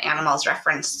thinking that the animals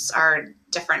referenced are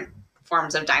different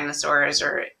forms of dinosaurs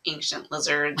or ancient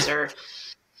lizards or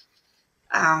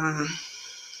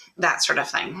that sort of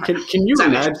thing. Can you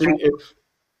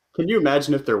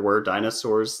imagine if there were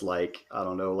dinosaurs, like, I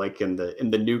don't know, like in the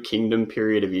New Kingdom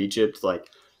period of Egypt? Like,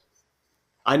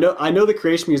 I know the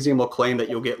Creation Museum will claim that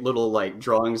you'll get little like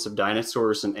drawings of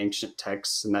dinosaurs and ancient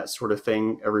texts and that sort of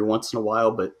thing every once in a while,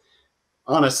 but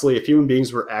honestly, if human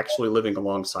beings were actually living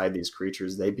alongside these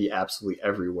creatures, they'd be absolutely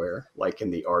everywhere, like in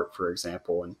the art, for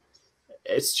example. And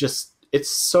it's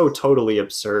so totally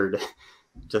absurd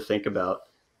to think about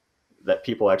that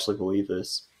people actually believe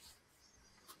this.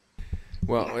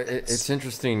 Well, it's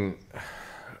interesting,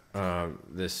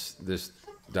 this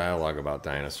dialogue about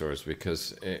dinosaurs,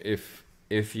 because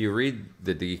if you read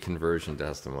the deconversion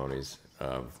testimonies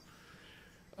of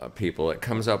people, it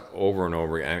comes up over and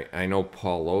over. I know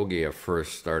Paul Logia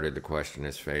first started to question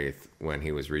his faith when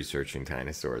he was researching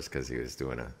dinosaurs because he was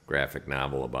doing a graphic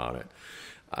novel about it.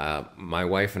 My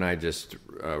wife and I just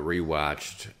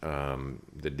rewatched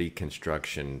the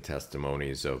deconstruction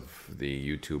testimonies of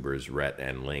the YouTubers Rhett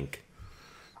and Link.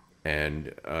 And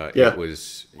it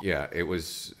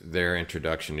was their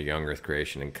introduction to young Earth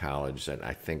creation in college that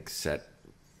I think set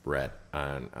Rhett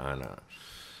on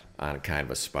a kind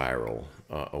of a spiral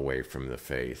away from the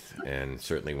faith. And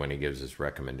certainly when he gives his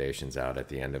recommendations out at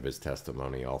the end of his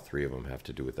testimony, all three of them have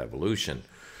to do with evolution.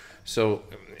 So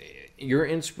your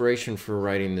inspiration for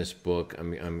writing this book,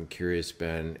 I'm curious,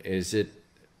 Ben, is it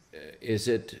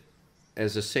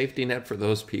as a safety net for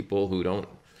those people who don't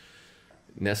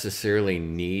necessarily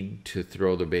need to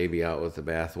throw the baby out with the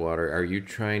bathwater? Are you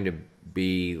trying to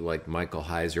be like Michael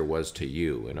Heiser was to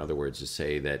you? In other words, to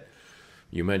say that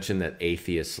you mentioned that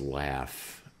atheists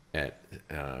laugh at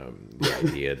the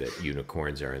idea that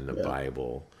unicorns are in the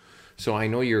Bible. So I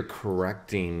know you're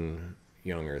correcting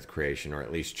young Earth creation, or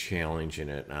at least challenging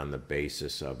it on the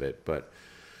basis of it. But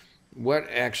what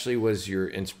actually was your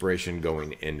inspiration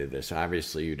going into this?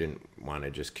 Obviously, you didn't want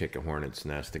to just kick a hornet's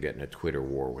nest to get in a Twitter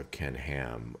war with Ken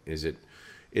Ham. Is it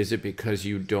because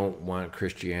you don't want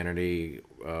Christianity,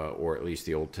 or at least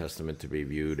the Old Testament, to be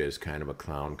viewed as kind of a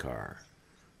clown car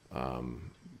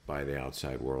by the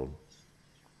outside world?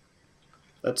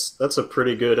 That's a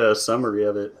pretty good summary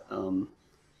of it.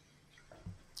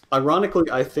 Ironically,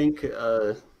 I think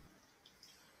I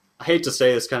hate to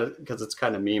say this kind of because it's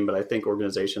kind of mean, but I think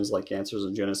organizations like Answers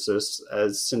in Genesis,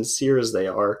 as sincere as they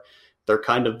are, they're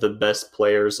kind of the best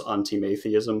players on Team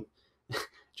Atheism,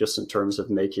 just in terms of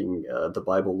making the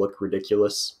Bible look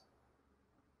ridiculous.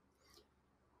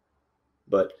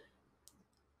 But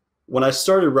when I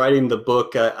started writing the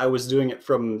book, I was doing it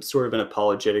from sort of an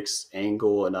apologetics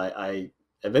angle, and I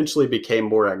eventually became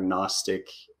more agnostic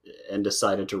and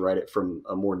decided to write it from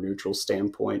a more neutral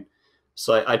standpoint.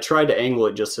 So I tried to angle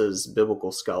it just as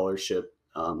biblical scholarship,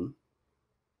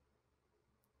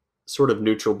 sort of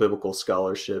neutral biblical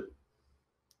scholarship.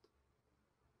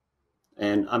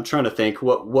 And I'm trying to think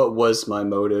what was my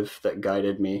motive that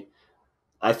guided me.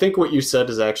 I think what you said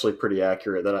is actually pretty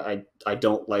accurate, that I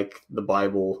don't like the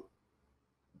Bible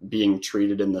being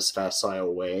treated in this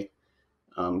facile way,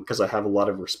 because I have a lot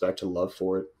of respect and love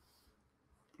for it.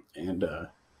 And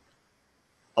a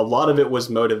lot of it was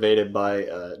motivated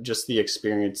by just the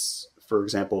experience, for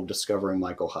example, of discovering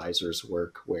Michael Heiser's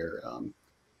work, where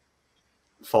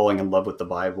falling in love with the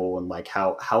Bible and like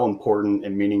how important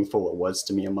and meaningful it was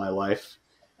to me in my life.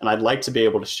 And I'd like to be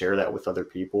able to share that with other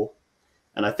people.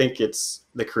 And I think it's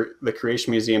the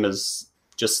Creation Museum is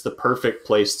just the perfect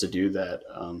place to do that.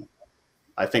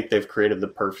 I think they've created the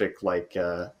perfect like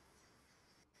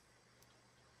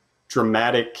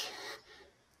dramatic.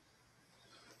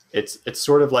 It's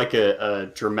sort of like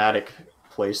a dramatic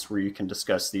place where you can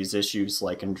discuss these issues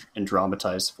like in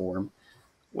dramatized form,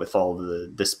 with all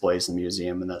the displays in the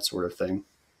museum and that sort of thing.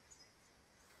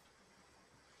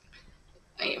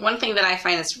 One thing that I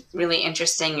find is really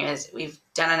interesting is we've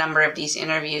done a number of these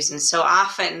interviews, and so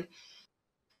often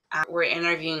we're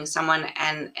interviewing someone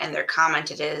and their comment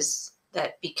it is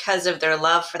that because of their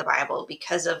love for the Bible,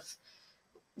 because of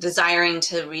desiring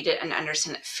to read it and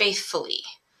understand it faithfully,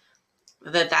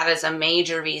 that is a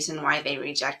major reason why they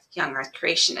reject young earth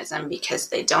creationism, because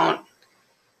they don't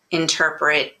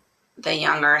interpret the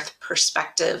young earth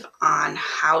perspective on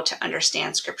how to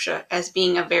understand scripture as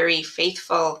being a very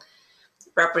faithful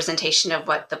representation of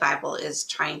what the Bible is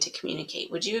trying to communicate.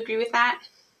 Would you agree with that?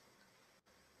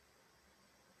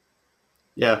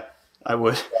 Yeah, I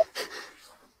would.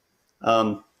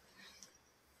 I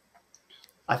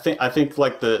think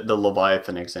like the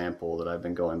Leviathan example that I've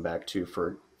been going back to,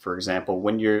 for example,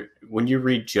 when you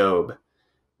read Job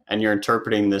and you're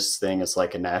interpreting this thing as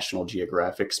like a National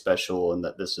Geographic special and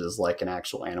that this is like an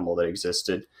actual animal that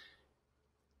existed,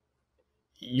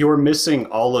 you're missing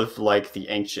all of like the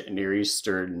ancient Near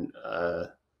Eastern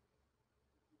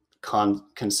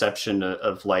conception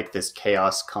of like this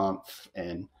chaos conf,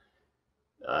 and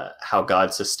how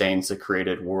God sustains the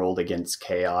created world against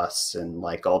chaos, and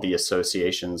like all the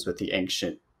associations with the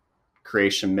ancient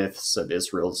creation myths of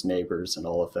Israel's neighbors and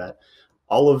all of that.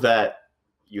 All of that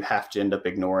you have to end up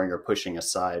ignoring or pushing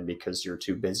aside because you're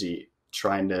too busy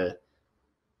trying to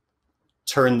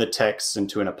turn the text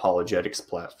into an apologetics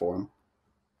platform.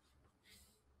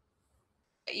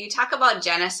 You talk about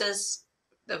Genesis,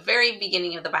 the very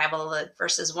beginning of the Bible,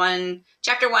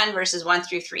 chapter 1, verses 1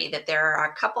 through 3, that there are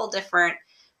a couple different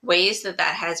ways that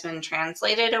has been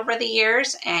translated over the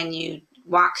years, and you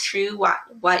walk through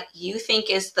what you think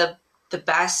is the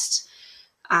best.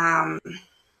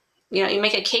 You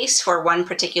make a case for one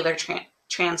particular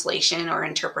translation or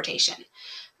interpretation.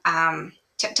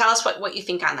 Tell us what you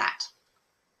think on that.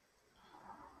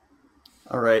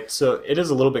 All right, so it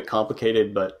is a little bit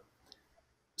complicated, but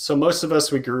so most of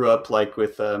us, we grew up like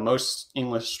with most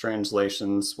English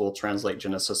translations will translate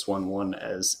Genesis 1:1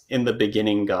 as "in the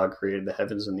beginning God created the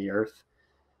heavens and the earth."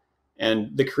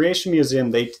 And the Creation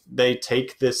Museum, they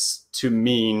take this to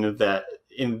mean that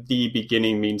in the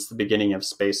beginning means the beginning of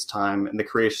space-time, and the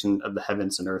creation of the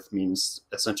heavens and earth means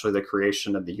essentially the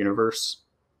creation of the universe.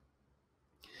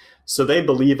 So they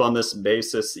believe on this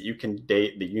basis that you can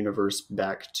date the universe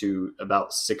back to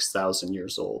about 6,000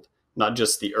 years old. Not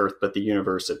just the earth, but the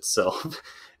universe itself.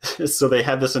 So they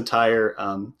have this entire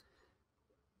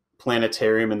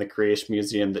planetarium in the Creation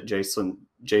Museum that Jason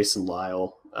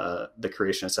Lyle, the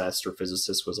creationist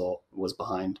astrophysicist, was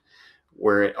behind,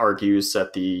 where it argues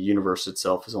that the universe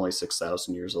itself is only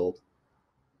 6,000 years old.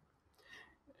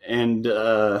 And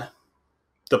the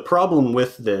problem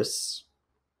with this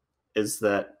is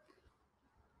that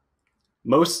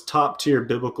most top-tier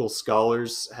biblical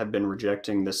scholars have been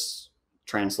rejecting this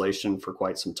translation for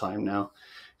quite some time now.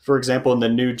 For example, in the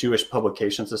New Jewish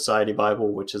Publication Society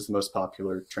Bible, which is the most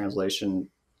popular translation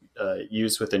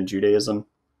used within Judaism,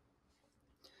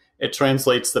 it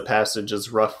translates the passage as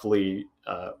roughly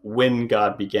when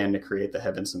God began to create the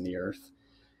heavens and the earth.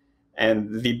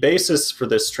 And the basis for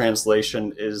this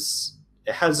translation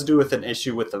it has to do with an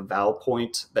issue with a vowel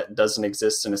point that doesn't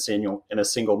exist in a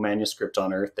single manuscript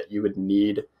on earth that you would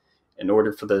need in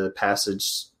order for the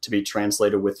passage to be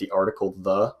translated with the article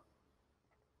 "the."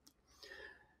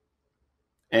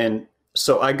 And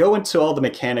so I go into all the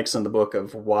mechanics in the book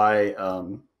of why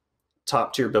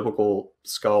top-tier biblical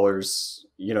scholars,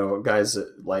 guys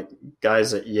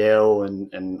at Yale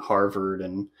and Harvard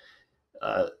and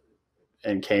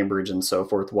Cambridge and so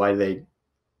forth, why they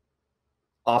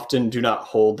often do not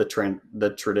hold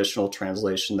the traditional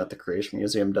translation that the Creation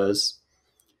Museum does.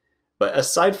 But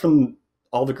aside from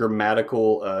all the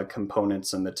grammatical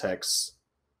components in the text,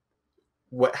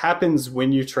 what happens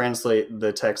when you translate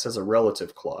the text as a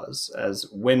relative clause,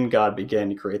 as "when God began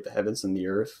to create the heavens and the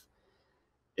earth,"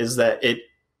 is that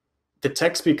the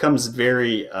text becomes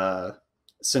very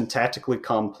syntactically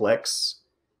complex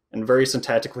and very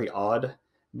syntactically odd,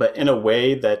 but in a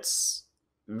way that's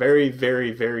very,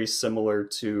 very, very similar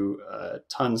to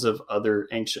tons of other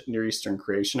ancient Near Eastern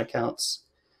creation accounts.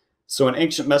 So in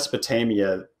ancient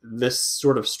Mesopotamia, this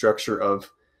sort of structure of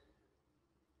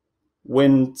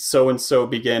when so and so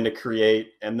began to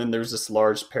create, and then there's this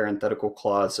large parenthetical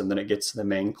clause, and then it gets to the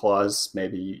main clause,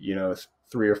 maybe,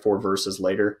 3 or 4 verses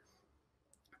later.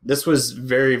 This was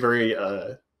very, very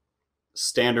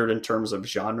standard in terms of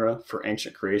genre for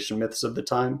ancient creation myths of the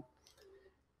time.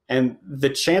 And the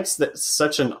chance that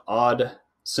such an odd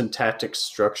syntactic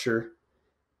structure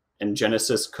in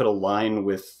Genesis could align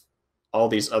with all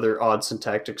these other odd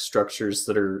syntactic structures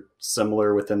that are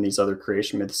similar within these other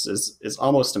creation myths is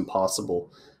almost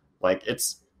impossible. Like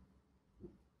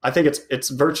I think it's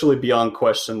virtually beyond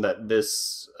question that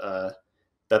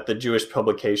that the Jewish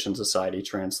Publication Society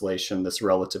translation, this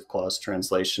relative clause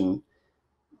translation,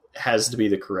 has to be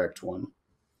the correct one.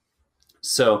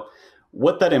 So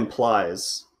what that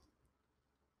implies,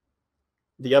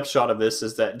 the upshot of this,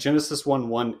 is that Genesis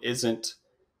 1:1 isn't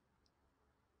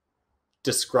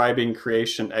describing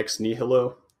creation ex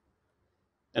nihilo.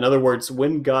 In other words,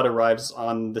 when God arrives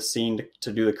on the scene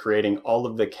to do the creating, all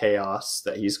of the chaos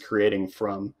that he's creating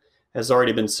from has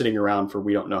already been sitting around for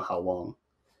we don't know how long.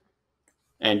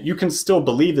 And you can still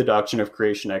believe the doctrine of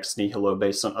creation ex nihilo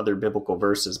based on other biblical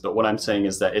verses, but what I'm saying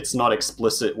is that it's not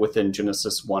explicit within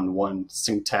Genesis 1:1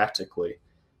 syntactically.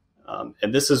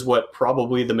 And this is what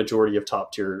probably the majority of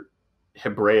top-tier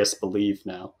Hebraists believe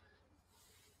now.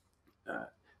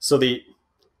 So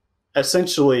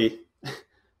essentially,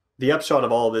 the upshot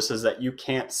of all of this is that you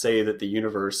can't say that the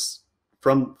universe,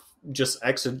 from just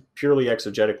purely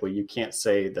exegetically, you can't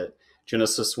say that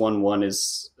Genesis 1:1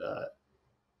 is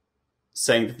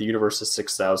saying that the universe is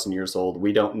 6,000 years old.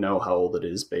 We don't know how old it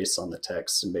is based on the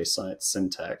text and based on its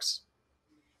syntax.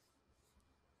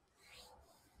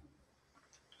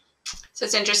 So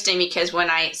it's interesting because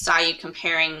when I saw you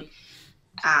comparing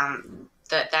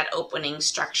that opening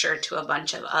structure to a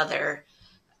bunch of other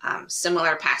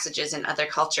similar passages in other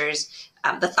cultures,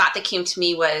 the thought that came to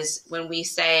me was when we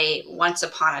say once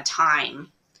upon a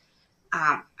time,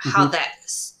 how that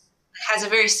has a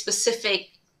very specific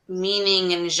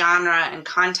meaning and genre and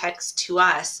context to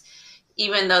us,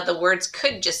 even though the words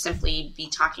could just simply be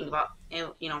talking about,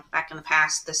 back in the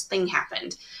past, this thing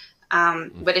happened.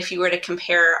 But if you were to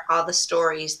compare all the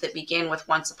stories that begin with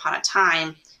once upon a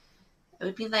time, it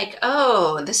would be like,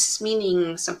 oh, this is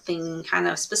meaning something kind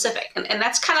of specific. And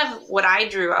that's kind of what I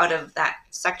drew out of that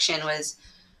section, was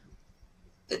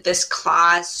that this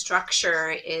clause structure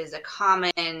is a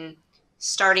common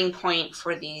starting point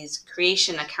for these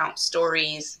creation account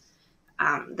stories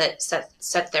that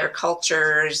set their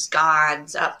cultures,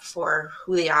 gods up for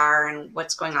who they are and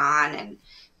what's going on,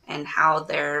 and how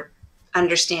their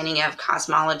understanding of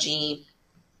cosmology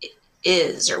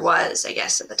is or was, I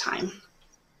guess, at the time.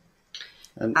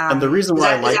 And the reason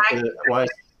why I was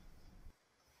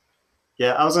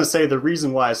going to say the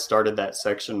reason why I started that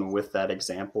section with that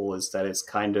example is that it's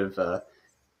kind of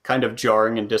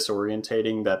jarring and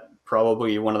disorientating that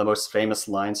probably one of the most famous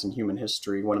lines in human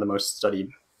history, one of the most studied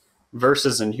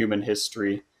verses in human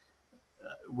history,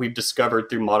 we've discovered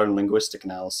through modern linguistic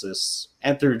analysis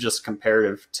and through just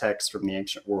comparative texts from the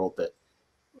ancient world that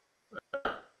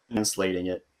translating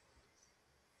it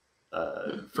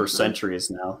for centuries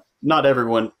now. Not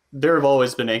everyone, there have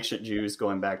always been ancient Jews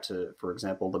going back to, for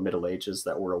example, the Middle Ages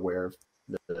that were aware of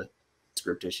the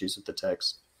script issues with the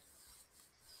text.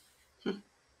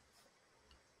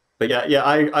 But yeah,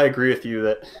 I agree with you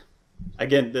that,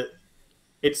 again,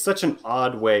 it's such an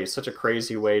odd way, such a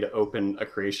crazy way to open a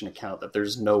creation account that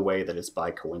there's no way that it's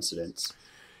by coincidence.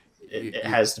 It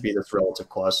has to be this relative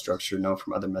clause structure known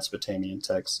from other Mesopotamian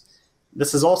texts.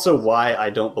 This is also why I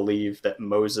don't believe that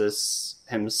Moses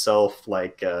himself,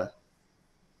 that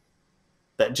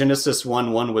Genesis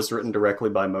 1:1 was written directly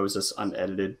by Moses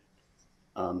unedited,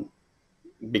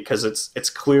 because it's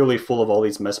clearly full of all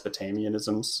these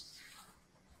Mesopotamianisms,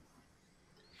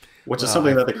 which is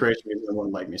something that the creation museum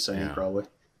wouldn't like me saying, probably.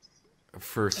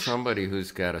 For somebody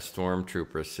who's got a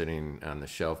stormtrooper sitting on the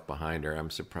shelf behind her, I'm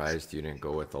surprised you didn't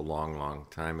go with a long, long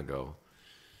time ago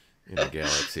in a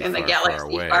galaxy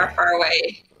far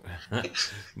away.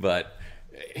 But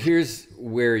here's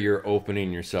where you're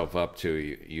opening yourself up to,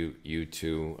 you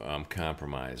two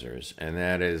compromisers, and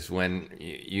that is when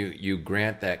you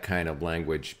grant that kind of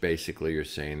language. Basically, you're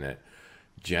saying that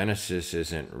Genesis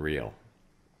isn't real.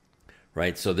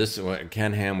 Right, so this is what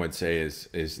Ken Ham would say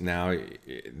is now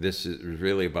this is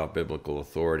really about biblical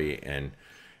authority, and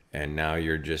and now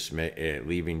you're just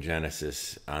leaving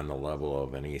Genesis on the level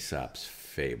of an Aesop's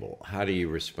fable. How do you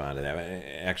respond to that?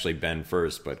 Actually, Ben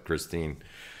first, but Christine,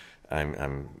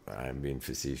 I'm being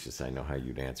facetious. I know how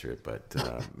you'd answer it, but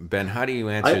Ben, how do you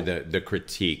answer the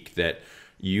critique that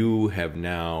you have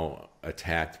now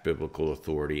attacked biblical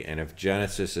authority, and if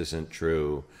Genesis isn't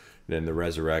true, then the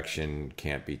resurrection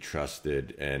can't be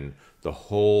trusted, and the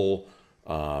whole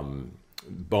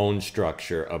bone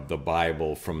structure of the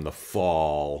Bible from the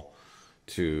fall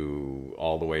to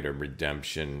all the way to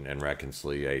redemption and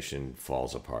reconciliation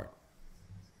falls apart?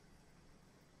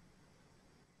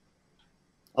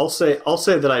 I'll say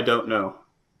that I don't know.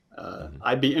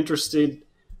 I'd be interested.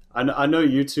 I know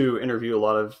you two interview a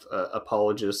lot of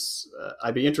apologists.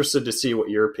 I'd be interested to see what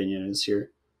your opinion is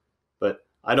here, but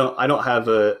I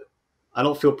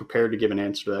don't feel prepared to give an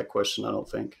answer to that question. I don't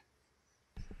think.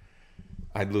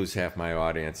 I'd lose half my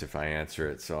audience if I answer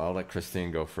it, so I'll let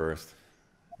Christine go first.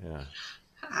 Yeah.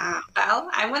 Well,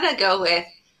 I'm going to go with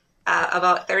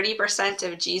about 30%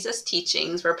 of Jesus'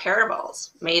 teachings were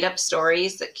parables, made up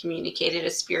stories that communicated a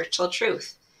spiritual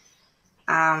truth.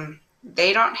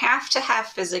 They don't have to have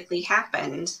physically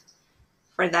happened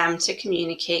for them to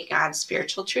communicate God's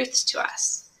spiritual truths to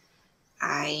us.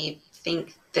 I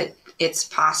think that it's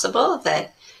possible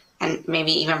that, and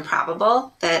maybe even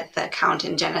probable, that the account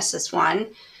in Genesis 1,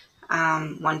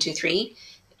 1, 2, 3,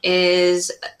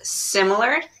 is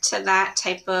similar to that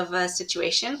type of a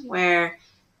situation where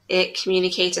it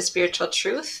communicates a spiritual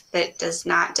truth that does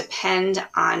not depend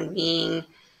on being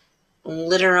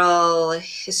literal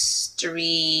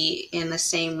history in the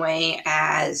same way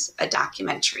as a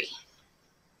documentary.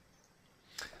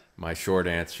 My short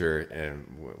answer, and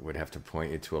would have to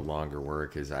point you to a longer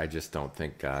work, is I just don't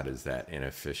think God is that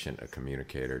inefficient a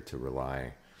communicator to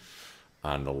rely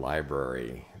on the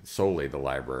library, solely the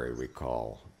library we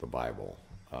call the Bible,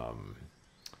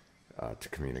 to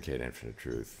communicate infinite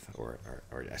truth.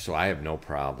 So I have no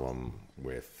problem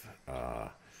with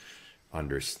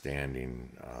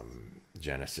understanding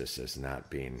Genesis as not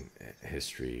being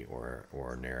history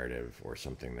or narrative or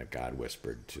something that God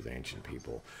whispered to the ancient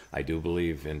people. I do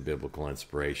believe in biblical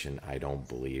inspiration. I don't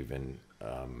believe in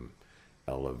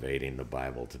elevating the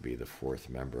Bible to be the fourth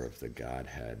member of the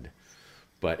Godhead.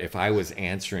 But if I was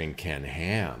answering Ken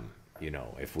Ham,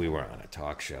 if we were on a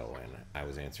talk show and I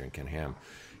was answering Ken Ham,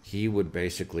 he would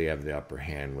basically have the upper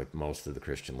hand with most of the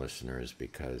Christian listeners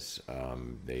because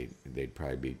they'd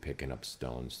probably be picking up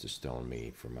stones to stone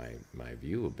me for my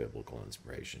view of biblical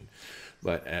inspiration.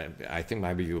 But I think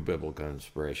my view of biblical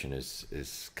inspiration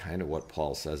is kind of what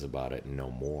Paul says about it and no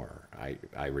more.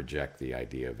 I reject the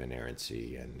idea of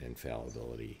inerrancy and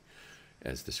infallibility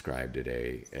as described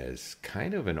today as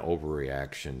kind of an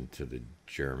overreaction to the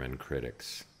German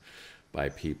critics by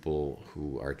people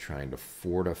who are trying to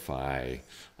fortify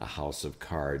a house of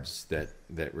cards that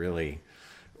really,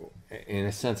 in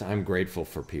a sense, I'm grateful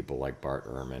for people like Bart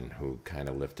Ehrman who kind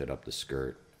of lifted up the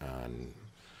skirt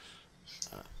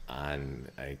on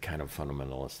a kind of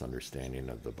fundamentalist understanding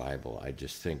of the Bible. I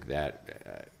just think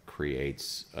that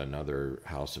creates another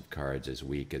house of cards as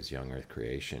weak as young earth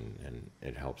creation, and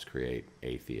it helps create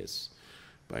atheists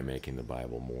by making the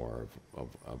Bible more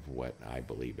of what I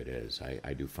believe it is.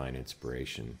 I do find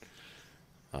inspiration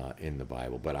in the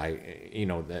Bible, but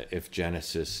that if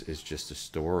Genesis is just a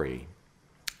story,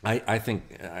 I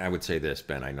think I would say this,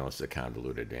 Ben, I know it's a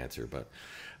convoluted answer, but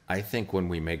I think when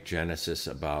we make Genesis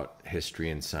about history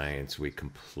and science, we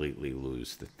completely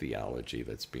lose the theology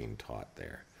that's being taught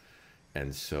there.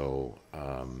 And so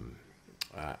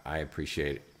I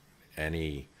appreciate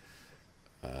any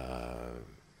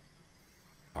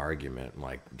argument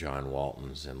like John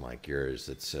Walton's and like yours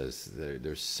that says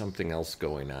there's something else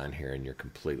going on here and you're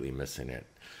completely missing it.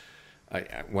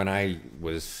 When I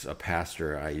was a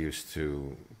pastor, I used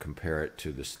to compare it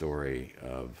to the story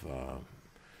of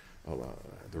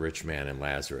the rich man and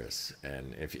Lazarus.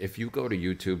 And if you go to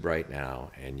YouTube right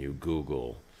now and you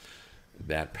Google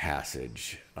that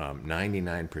passage,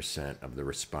 99% of the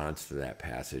response to that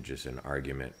passage is an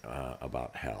argument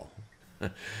about hell.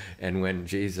 And when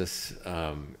Jesus,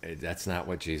 that's not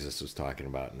what Jesus was talking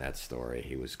about in that story.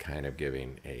 He was kind of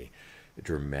giving a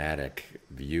dramatic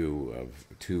view of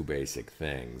two basic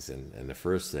things. And the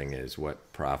first thing is,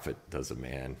 what profit does a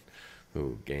man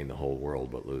who gained the whole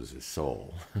world but lose his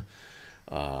soul?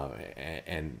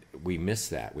 And we miss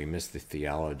that. We miss the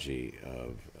theology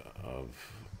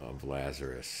of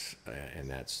Lazarus in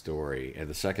that story. And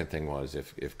the second thing was,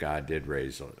 if God did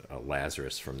raise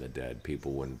Lazarus from the dead,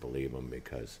 people wouldn't believe him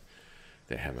because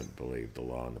they haven't believed the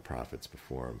law and the prophets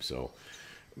before him. So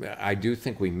I do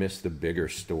think we missed the bigger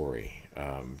story.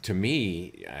 To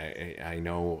me, I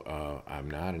know I'm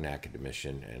not an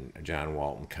academician, and John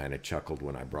Walton kind of chuckled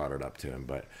when I brought it up to him,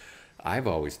 but I've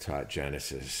always taught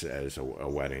Genesis as a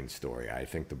wedding story. I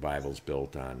think the Bible's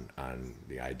built on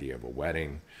the idea of a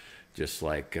wedding, just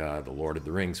like the Lord of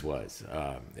the Rings was.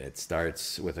 It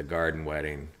starts with a garden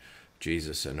wedding.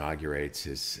 Jesus inaugurates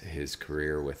his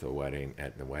career with a wedding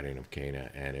at the wedding of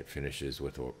Cana, and it finishes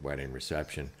with a wedding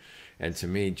reception. And to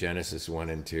me, Genesis 1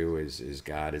 and 2 is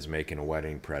God is making a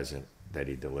wedding present that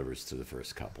he delivers to the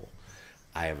first couple.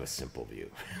 I have a simple view,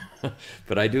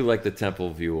 but I do like the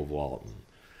temple view of Walton.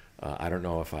 I don't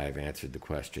know if I've answered the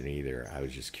question either. I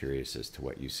was just curious as to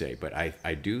what you say. But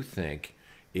I do think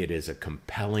it is a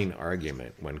compelling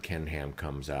argument when Ken Ham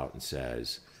comes out and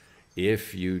says,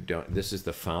 if you don't, this is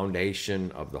the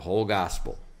foundation of the whole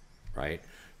gospel, right?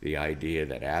 The idea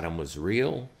that Adam was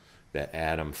real, that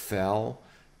Adam fell,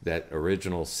 that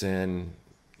original sin,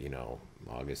 you know,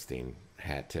 Augustine,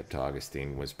 hat-tipped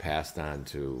Augustine, was passed on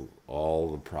to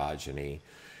all the progeny,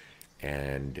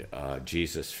 and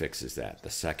Jesus fixes that. The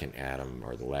second Adam,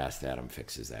 or the last Adam,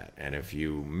 fixes that. And if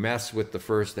you mess with the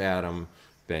first Adam,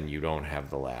 then you don't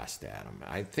have the last Adam.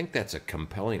 I think that's a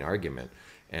compelling argument,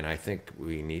 and I think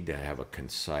we need to have a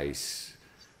concise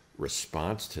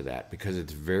response to that, because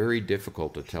it's very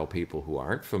difficult to tell people who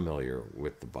aren't familiar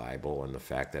with the Bible and the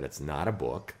fact that it's not a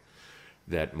book,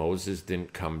 that Moses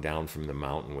didn't come down from the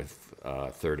mountain with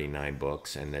 39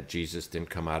 books, and that Jesus didn't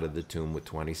come out of the tomb with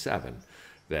 27.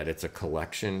 That it's a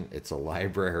collection, it's a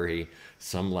library.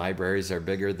 Some libraries are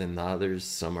bigger than others,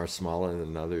 some are smaller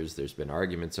than others. There's been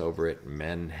arguments over it.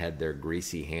 Men had their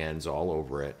greasy hands all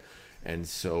over it. And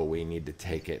so we need to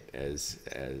take it as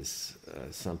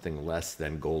something less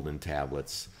than golden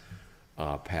tablets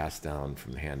passed down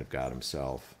from the hand of God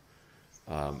himself.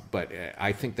 But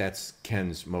I think that's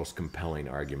Ken's most compelling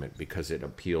argument, because it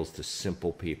appeals to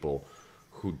simple people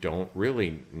who don't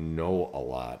really know a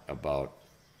lot about,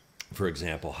 for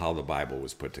example, how the Bible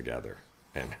was put together,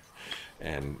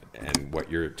 and what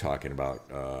you're talking about,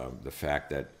 the fact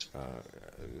that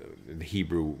the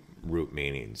Hebrew root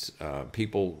meanings.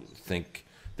 People think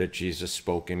that Jesus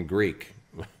spoke in Greek,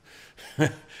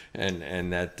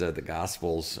 and that the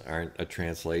Gospels aren't a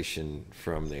translation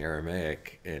from the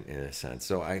Aramaic in a sense.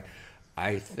 So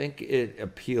I think it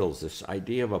appeals, this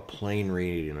idea of a plain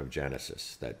reading of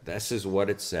Genesis, that this is what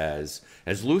it says.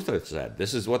 As Luther said,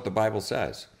 this is what the Bible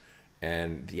says.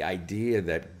 And the idea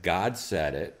that God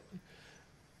said it,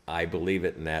 I believe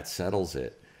it, and that settles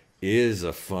it, is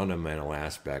a fundamental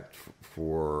aspect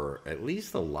for at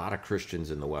least a lot of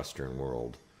Christians in the Western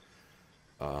world.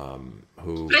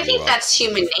 Who But I think that's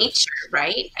human this. nature,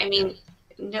 right? I mean,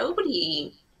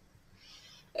 nobody,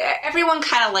 everyone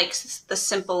kind of likes the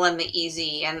simple and the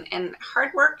easy, and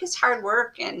hard work is hard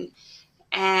work, and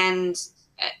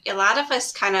a lot of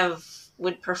us kind of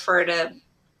would prefer to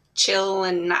chill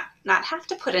and not have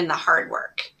to put in the hard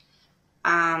work.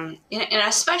 And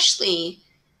especially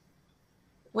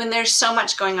when there's so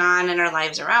much going on in our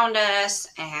lives around us,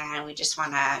 and we just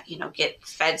want to, get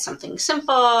fed something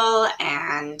simple,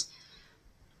 and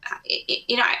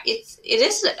it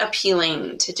is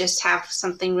appealing to just have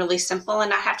something really simple and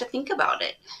not have to think about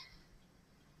it.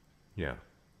 Yeah.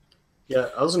 Yeah,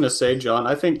 I was going to say, John,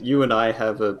 I think you and I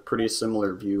have a pretty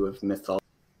similar view of mythology.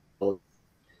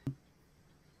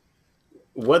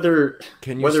 Whether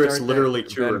it's literally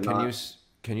true or not.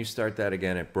 Can you start that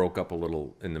again? It broke up a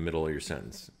little in the middle of your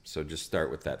sentence. So just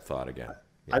start with that thought again.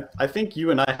 Yeah. I think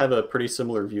you and I have a pretty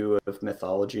similar view of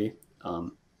mythology.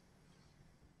 In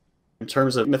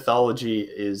terms of mythology,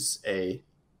 it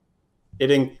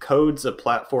encodes a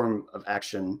platform of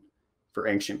action for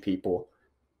ancient people.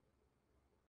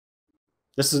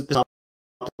 This is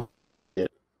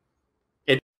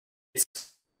it's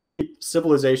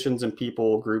civilizations and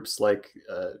people groups like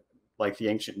the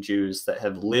ancient Jews that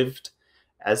have lived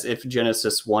as if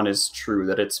Genesis 1 is true,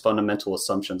 that its fundamental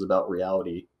assumptions about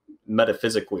reality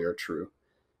metaphysically are true.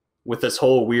 With this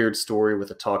whole weird story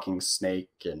with a talking snake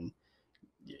and,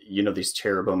 these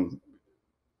cherubim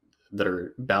that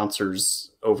are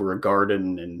bouncers over a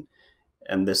garden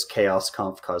and this chaos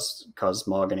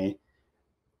cosmogony.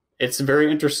 It's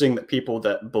very interesting that people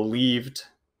that believed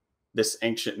this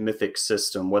ancient mythic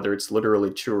system, whether it's literally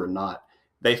true or not,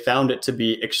 they found it to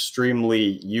be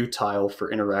extremely utile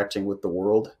for interacting with the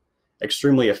world,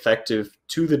 extremely effective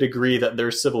to the degree that their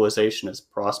civilization has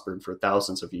prospered for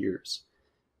thousands of years.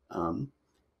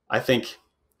 I think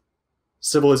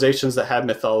civilizations that have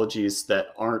mythologies that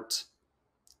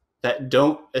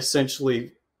don't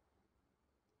essentially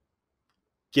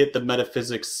get the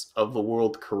metaphysics of the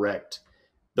world correct,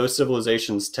 those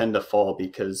civilizations tend to fall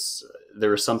because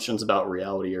their assumptions about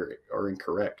reality are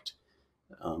incorrect.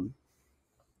 Um,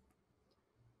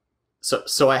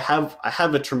 so I have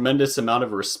a tremendous amount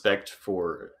of respect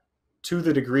for, to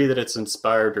the degree that it's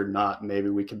inspired or not. Maybe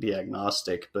we could be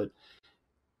agnostic, but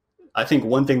I think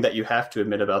one thing that you have to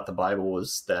admit about the Bible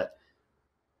is that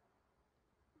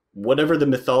whatever the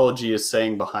mythology is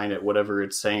saying behind it, whatever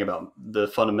it's saying about the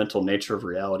fundamental nature of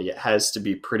reality, it has to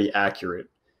be pretty accurate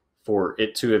for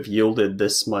it to have yielded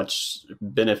this much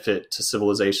benefit to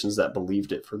civilizations that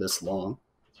believed it for this long.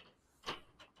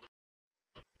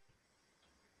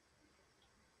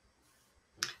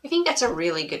 I think that's a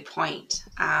really good point.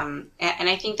 And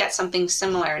I think that's something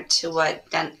similar to what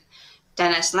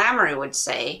Dennis Lamoureux would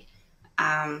say,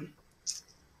 and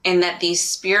that these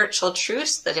spiritual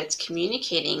truths that it's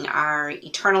communicating are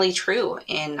eternally true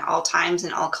in all times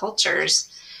and all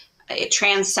cultures. It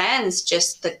transcends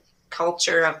just the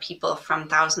culture of people from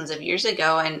thousands of years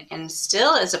ago and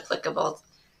still is applicable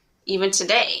even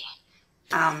today.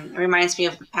 It reminds me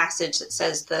of the passage that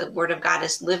says the Word of God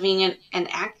is living and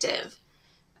active.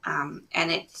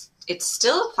 And it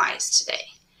still applies today,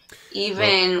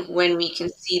 even when we can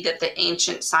see that the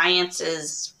ancient science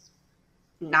is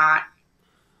not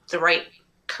the right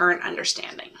current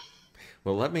understanding.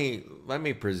 Well, let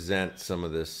me present some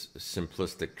of this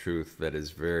simplistic truth that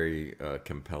is very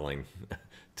compelling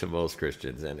to most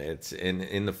Christians, and it's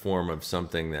in the form of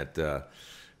something that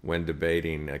when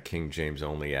debating a King James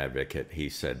only advocate, he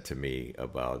said to me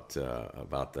about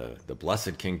the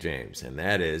blessed King James, and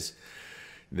that is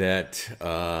that,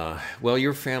 well,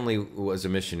 your family was a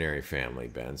missionary family,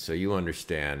 Ben, so you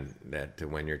understand that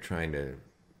when you're trying to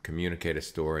communicate a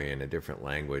story in a different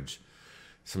language,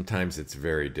 sometimes it's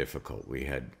very difficult. We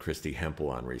had Christy Hempel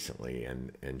on recently,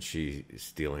 and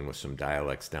she's dealing with some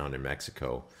dialects down in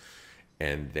Mexico,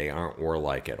 and they aren't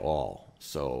warlike at all.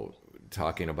 So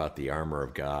talking about the armor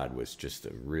of God was just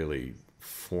a really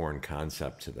foreign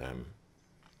concept to them.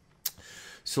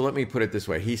 So let me put it this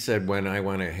way. He said, when I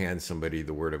want to hand somebody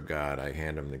the Word of God, I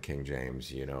hand them the King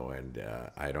James, and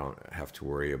I don't have to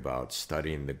worry about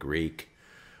studying the Greek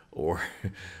or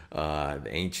the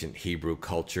ancient Hebrew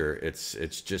culture.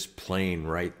 It's just plain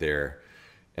right there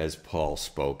as Paul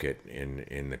spoke it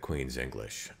in the Queen's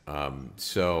English. And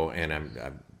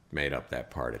I've made up that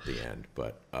part at the end.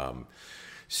 But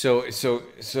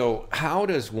so how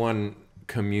does one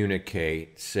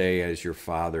communicate, say, as your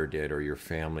father did or your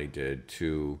family did,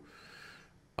 to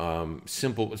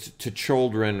to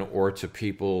children or to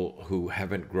people who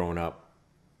haven't grown up?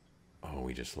 Oh,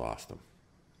 we just lost them.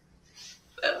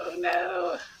 Oh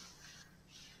no.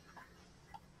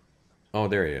 Oh,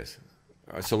 there he is.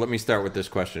 So let me start with this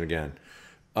question again.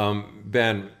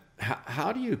 Ben,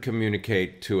 how do you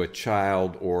communicate to a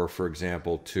child, or, for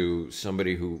example, to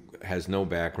somebody who has no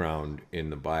background in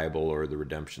the Bible or the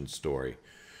redemption story?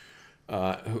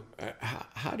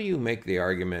 How do you make the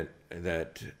argument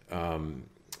that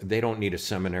they don't need a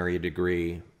seminary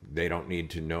degree, they don't need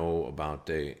to know about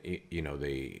the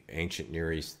ancient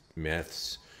Near East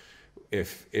myths?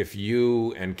 If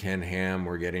you and Ken Ham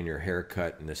were getting your hair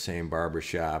cut in the same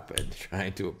barbershop and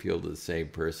trying to appeal to the same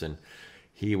person,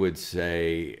 he would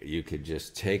say you could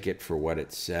just take it for what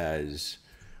it says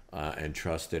and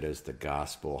trust it as the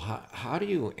gospel. How do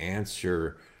you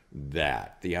answer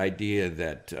that? The idea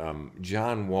that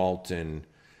John Walton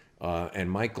and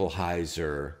Michael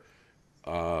Heiser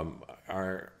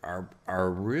are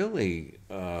really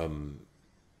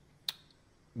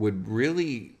would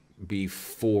really be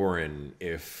foreign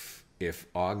if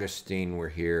Augustine were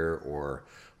here, or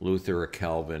Luther or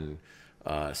Calvin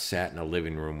sat in a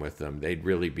living room with them. They'd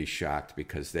really be shocked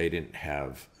because they didn't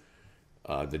have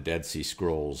the Dead Sea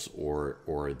Scrolls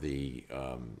or the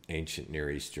ancient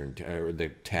Near Eastern, or the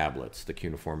tablets, the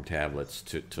cuneiform tablets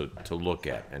to look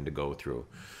at and to go through.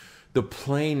 The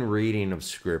plain reading of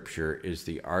Scripture is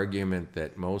the argument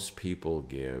that most people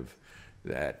give,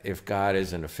 that if God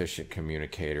is an efficient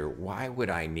communicator, why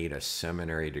would I need a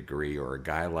seminary degree, or a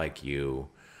guy like you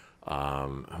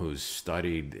who's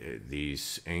studied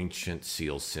these ancient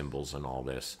seal symbols and all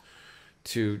this,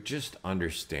 to just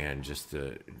understand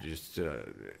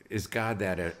is God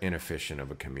that inefficient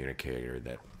of a communicator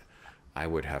that I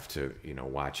would have to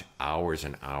watch hours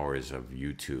and hours of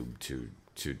YouTube to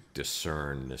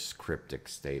discern this cryptic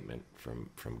statement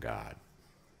from God?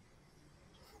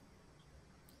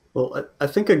 Well, I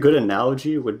think a good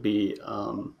analogy would be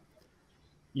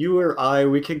you or I,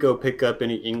 we could go pick up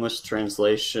any English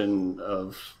translation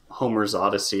of Homer's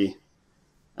Odyssey,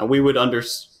 and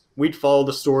we'd follow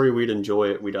the story, we'd enjoy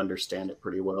it, we'd understand it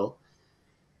pretty well.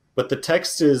 But the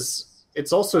text is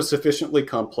it's also sufficiently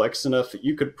complex enough that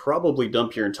you could probably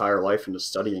dump your entire life into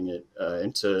studying it,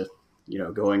 into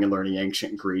going and learning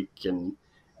ancient Greek, and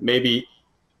maybe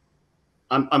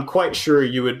I'm quite sure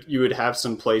you would have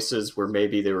some places where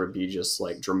maybe there would be just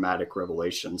like dramatic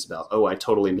revelations about, oh, I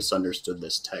totally misunderstood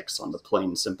this text on the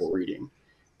plain simple reading,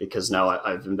 because now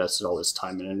I've invested all this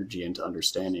time and energy into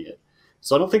understanding it.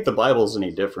 So I don't think the Bible is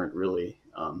any different, really.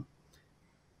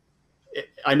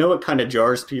 I know it kind of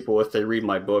jars people if they read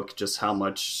my book, just how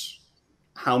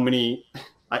many.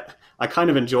 I kind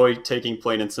of enjoy taking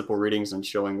plain and simple readings and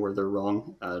showing where they're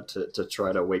wrong, to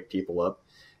try to wake people up.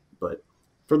 But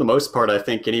for the most part, I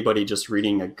think anybody just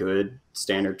reading a good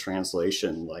standard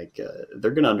translation, like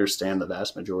they're going to understand the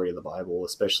vast majority of the Bible,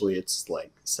 especially its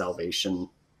like salvation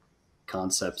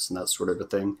concepts and that sort of a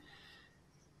thing.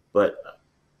 But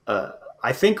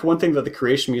I think one thing that the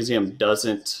Creation Museum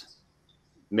doesn't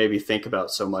maybe think about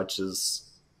so much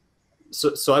is,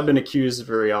 so I've been accused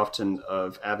very often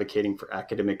of advocating for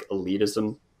academic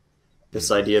elitism.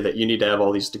 This idea that you need to have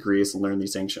all these degrees and learn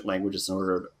these ancient languages in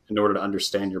order to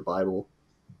understand your Bible.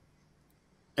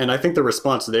 And I think the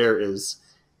response there is,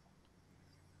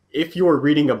 if you're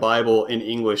reading a Bible in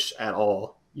English at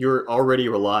all, you're already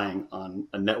relying on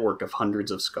a network of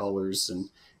hundreds of scholars and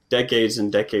decades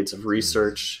of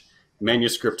research,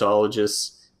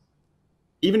 manuscriptologists.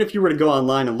 Even if you were to go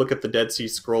online and look at the Dead Sea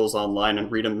Scrolls online and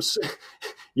read them,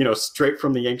 straight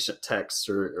from the ancient texts,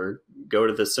 or go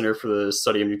to the Center for the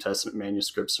Study of New Testament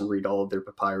Manuscripts and read all of their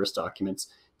papyrus documents,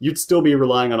 you'd still be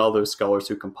relying on all those scholars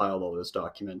who compiled all those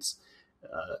documents.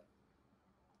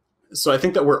 So I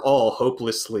think that we're all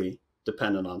hopelessly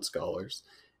dependent on scholars.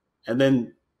 And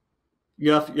then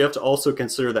you have to also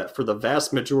consider that for the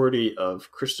vast majority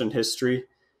of Christian history,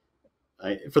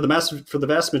 for the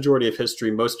vast majority of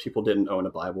history, most people didn't own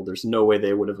a Bible. There's no way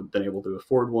they would have been able to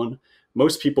afford one.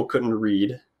 Most people couldn't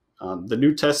read. The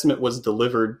New Testament was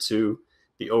delivered to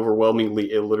the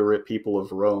overwhelmingly illiterate people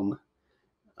of Rome.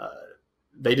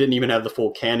 They didn't even have the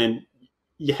full canon.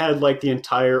 You had like the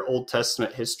entire Old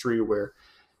Testament history where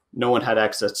no one had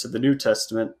access to the New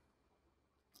Testament.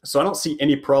 So I don't see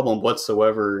any problem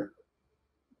whatsoever,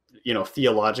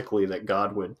 theologically, that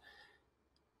God would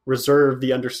reserve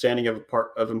the understanding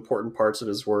of important parts of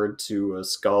his word to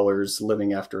scholars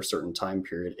living after a certain time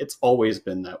period. It's always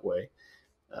been that way.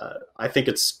 I think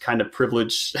it's kind of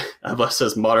privileged of us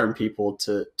as modern people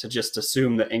to just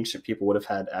assume that ancient people would have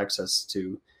had access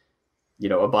to,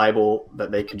 a Bible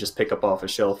that they could just pick up off a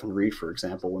shelf and read, for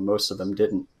example, when most of them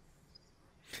didn't.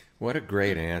 What a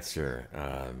great answer,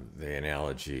 the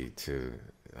analogy to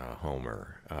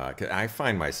Homer. 'Cause I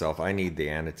find myself, I need the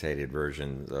annotated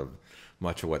versions of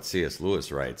much of what C.S.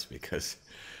 Lewis writes, because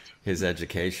his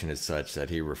education is such that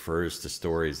he refers to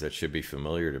stories that should be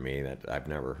familiar to me that I've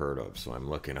never heard of. So I'm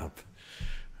looking up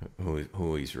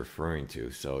who he's referring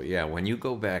to. So yeah, when you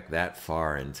go back that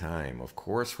far in time, of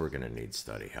course we're going to need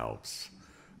study helps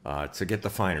to get the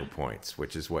finer points,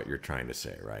 which is what you're trying to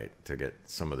say, right? To get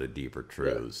some of the deeper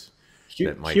truths.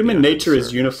 Yeah. Human nature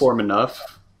is uniform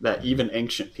enough that even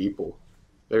ancient people,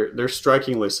 they're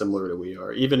strikingly similar to we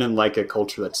are, even in like a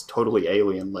culture that's totally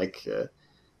alien, like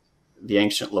the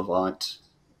ancient Levant.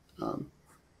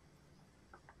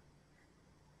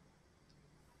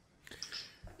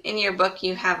 In your book,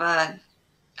 you have a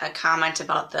comment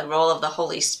about the role of the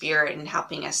Holy Spirit in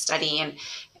helping us study, and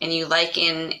you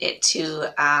liken it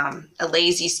to a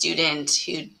lazy student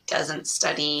who doesn't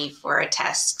study for a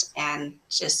test and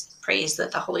just prays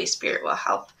that the Holy Spirit will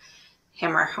help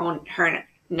him or her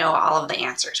know all of the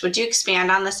answers. Would you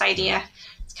expand on this idea?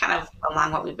 It's kind of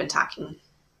along what we've been talking.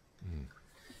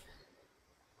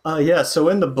 Yeah, so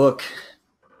in the book,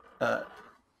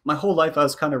 my whole life I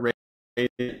was kind of raised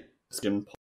in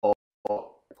Paul.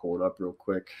 Pull it up real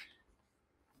quick.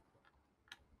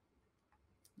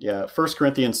 Yeah, 1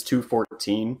 Corinthians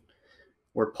 2:14,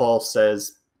 where Paul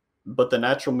says, "But the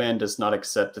natural man does not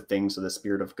accept the things of the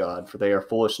Spirit of God, for they are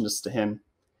foolishness to him,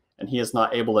 and he is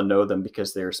not able to know them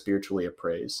because they are spiritually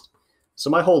appraised."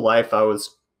 So my whole life I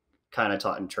was kind of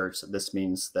taught in church that this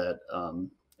means that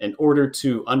in order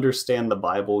to understand the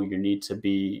Bible, you need to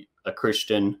be a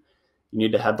Christian. You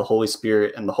need to have the Holy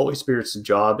Spirit, and the Holy Spirit's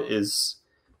job is,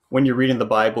 when you're reading the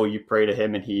Bible, you pray to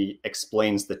him and he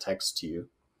explains the text to you.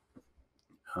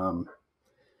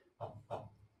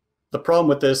 The problem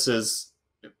with this is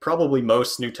probably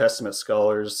most New Testament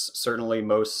scholars, certainly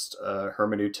most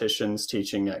hermeneuticians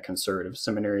teaching at conservative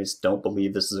seminaries, don't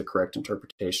believe this is a correct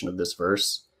interpretation of this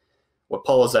verse. What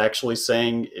Paul is actually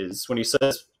saying is, when he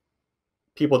says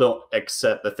people don't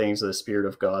accept the things of the Spirit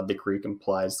of God, the Greek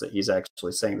implies that he's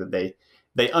actually saying that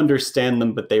they understand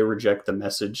them, but they reject the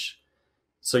message.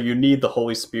 So you need the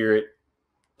Holy Spirit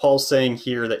Paul's saying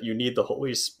here that you need the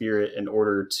Holy Spirit in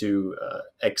order to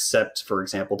accept, for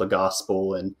example, the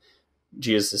gospel and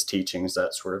Jesus' teachings,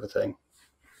 that sort of a thing.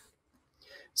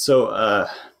 So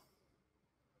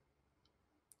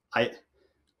I'm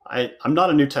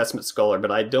not a New Testament scholar, but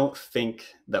I don't think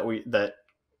that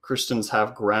Christians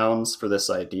have grounds for this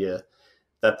idea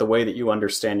that the way that you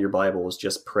understand your Bible is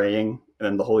just praying, and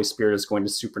then the Holy Spirit is going to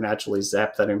supernaturally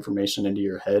zap that information into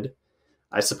your head.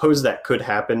 I suppose that could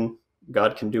happen.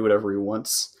 God can do whatever he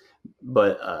wants,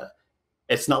 but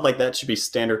it's not like that should be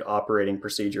standard operating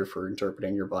procedure for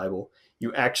interpreting your Bible.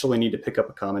 You actually need to pick up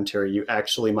a commentary. You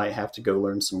actually might have to go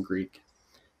learn some Greek.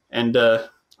 And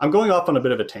I'm going off on a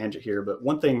bit of a tangent here, but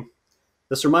one thing,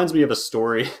 this reminds me of a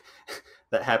story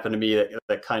that happened to me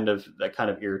that kind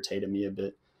of irritated me a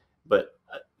bit. But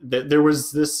there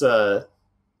was this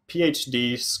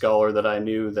PhD scholar that I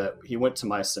knew that he went to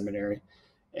my seminary,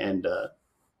 and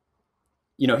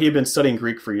he had been studying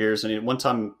Greek for years. And one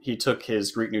time he took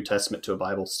his Greek New Testament to a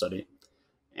Bible study,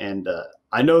 and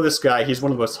I know this guy. He's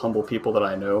one of the most humble people that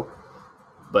I know,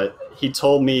 but he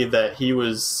told me that he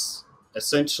was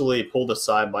essentially pulled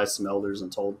aside by some elders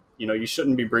and told, you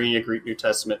shouldn't be bringing a Greek New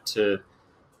Testament to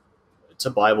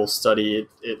Bible study.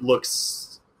 It looks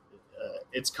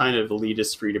it's kind of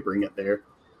elitist for you to bring it there,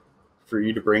 for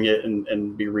you to bring it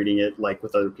and be reading it like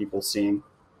with other people seeing.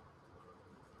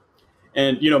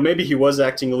 And, maybe he was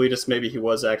acting elitist, maybe he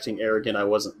was acting arrogant. I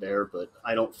wasn't there, but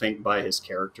I don't think by his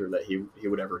character that he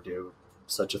would ever do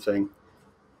such a thing.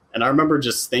 And I remember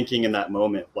just thinking in that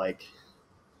moment, like,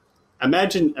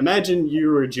 imagine you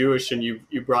were Jewish and you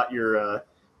brought a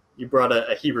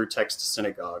Hebrew text to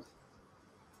synagogue.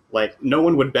 Like, no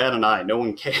one would bat an eye. No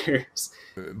one cares.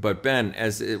 But Ben,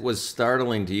 as it was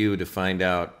startling to you to find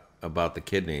out about the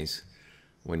kidneys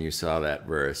when you saw that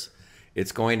verse,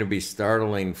 it's going to be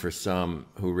startling for some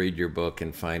who read your book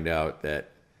and find out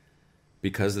that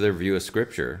because of their view of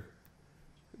Scripture,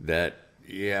 that,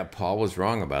 Paul was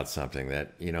wrong about something,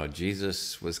 that,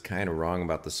 Jesus was kind of wrong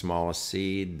about the smallest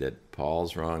seed, that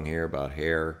Paul's wrong here about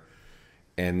hair.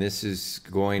 And this is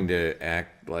going to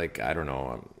act like, I don't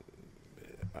know,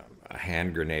 a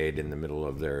hand grenade in the middle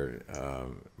of their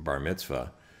bar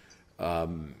mitzvah.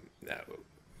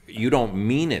 You don't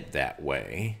mean it that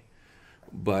way,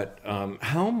 but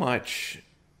how much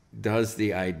does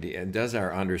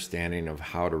our understanding of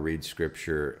how to read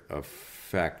Scripture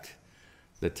affect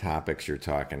the topics you're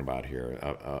talking about here,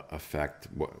 affect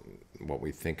what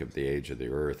we think of the age of the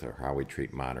earth or how we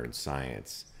treat modern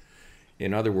science?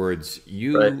 In other words,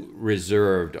 you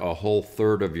reserved a whole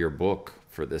third of your book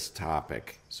for this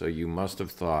topic, so you must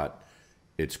have thought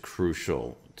it's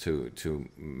crucial to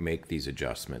make these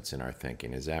adjustments in our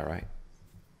thinking. Is that right?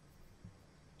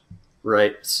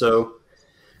 Right. So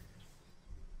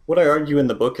what I argue in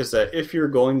the book is that if you're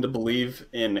going to believe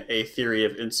in a theory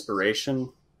of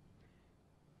inspiration,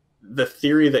 the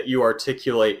theory that you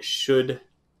articulate should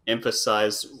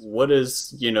emphasize what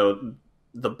is,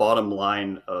 the bottom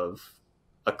line of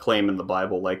a claim in the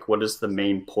Bible. Like, what is the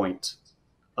main point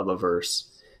of a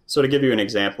verse? So to give you an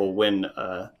example, when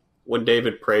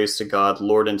David prays to God,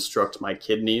 "Lord, instruct my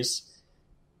kidneys,"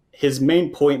 his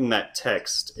main point in that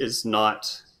text is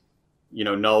not,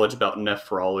 knowledge about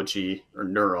nephrology or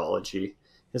neurology.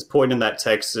 His point in that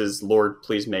text is, "Lord,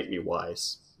 please make me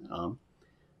wise."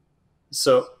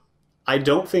 So I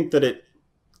don't think that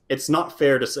it's not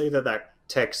fair to say that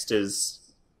text is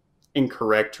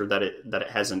incorrect or that it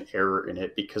has an error in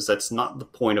it, because that's not the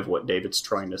point of what David's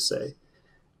trying to say.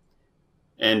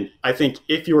 And I think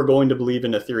if you are going to believe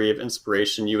in a theory of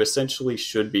inspiration, you essentially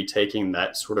should be taking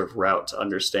that sort of route to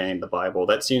understanding the Bible.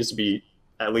 That seems to be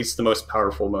at least the most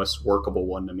powerful, most workable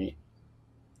one to me.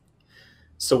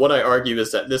 So what I argue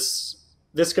is that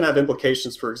this can have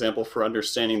implications, for example, for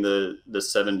understanding the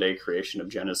 7-day creation of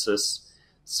Genesis.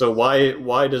 So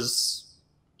why does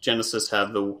Genesis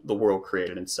have the world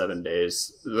created in 7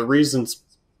 days? The reasons,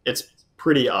 it's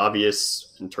pretty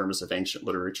obvious in terms of ancient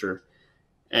literature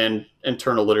and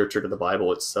internal literature to the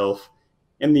Bible itself.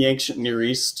 In the ancient Near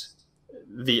East,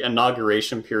 the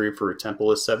inauguration period for a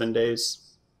temple is 7 days.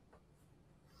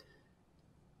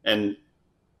 And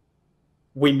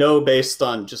we know, based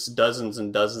on just dozens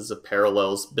and dozens of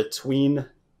parallels between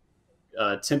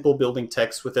temple building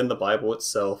texts within the Bible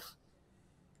itself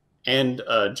and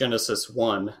Genesis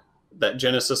 1, that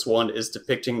Genesis 1 is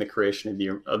depicting the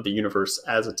creation of the universe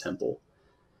as a temple.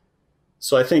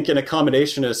 So I think an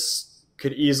accommodationist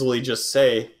could easily just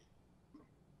say,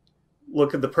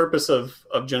 look, the purpose of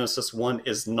Genesis 1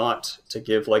 is not to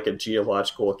give like a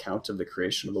geological account of the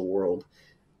creation of the world.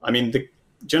 I mean,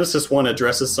 Genesis 1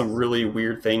 addresses some really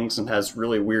weird things and has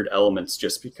really weird elements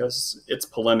just because it's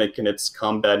polemic and it's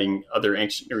combating other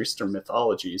ancient Near Eastern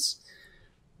mythologies.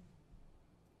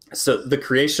 So the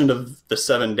creation of the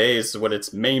 7 days, what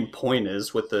its main point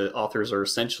is, what the authors are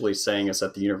essentially saying is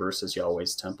that the universe is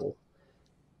Yahweh's temple.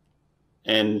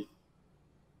 And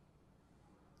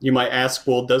you might ask,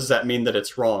 well, does that mean that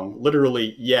it's wrong?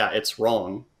 Literally, yeah, it's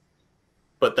wrong.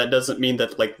 But that doesn't mean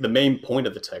that like the main point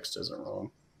of the text isn't wrong.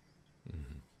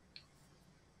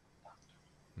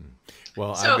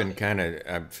 Well, So, I've been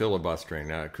I'm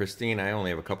filibustering. Christine, I only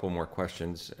have a couple more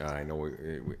questions. I know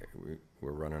we're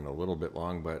running a little bit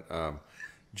long, but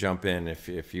jump in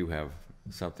if you have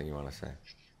something you want to say.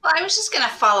 well, I was just going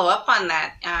to follow up on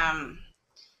that.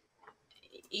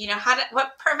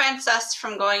 What prevents us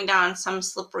from going down some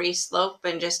slippery slope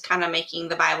and just kind of making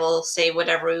the Bible say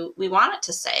whatever we want it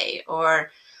to say,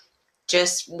 or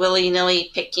just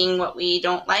willy-nilly picking what we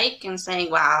don't like and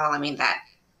saying, well, I mean, that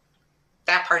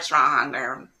part's wrong,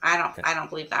 or I don't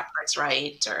believe that part's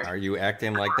right, or Are you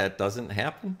acting like that doesn't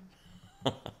happen?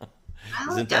 well,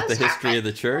 it Isn't that the does history happen. of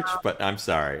the church? But I'm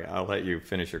sorry. I'll let you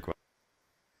finish your question.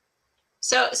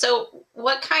 So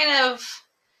what kind of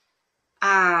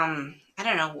I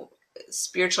don't know,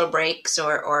 spiritual breaks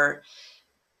or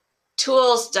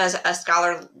tools does a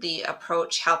scholarly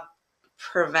approach help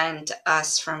prevent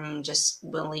us from just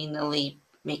willy-nilly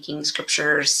making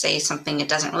scripture say something it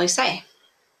doesn't really say?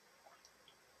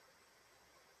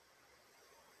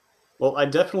 Well, I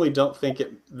definitely don't think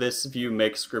this view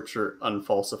makes scripture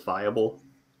unfalsifiable.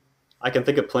 I can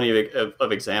think of plenty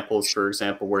of examples, for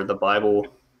example, where the Bible,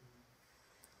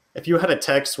 if you had a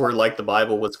text where like the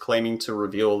Bible was claiming to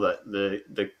reveal that the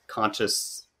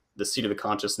seat of the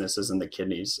consciousness is in the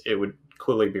kidneys, it would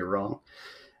clearly be wrong.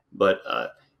 But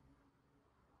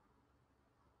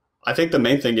I think the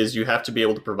main thing is you have to be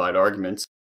able to provide arguments.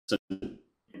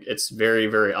 It's very,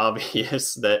 very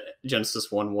obvious that Genesis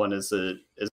 1:1 is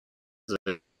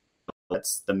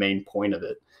that's the main point of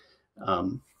it.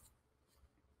 I'm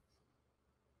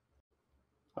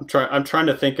trying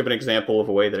to think of an example of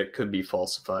a way that it could be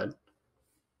falsified.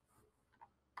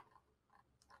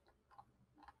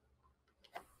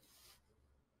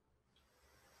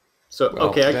 So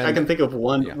okay, Ben, I can think of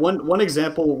yeah. one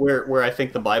example where I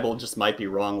think the Bible just might be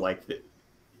wrong. Like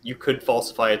you could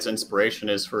falsify its inspiration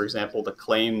is, for example, the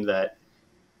claim that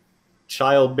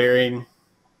childbearing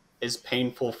is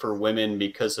painful for women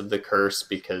because of the curse.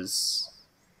 Because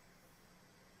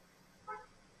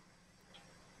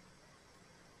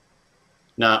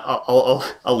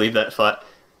I'll leave that thought.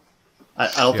 I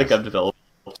don't think I've developed.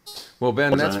 Well,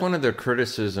 Ben, that's one of the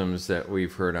criticisms that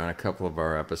we've heard on a couple of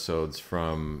our episodes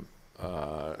from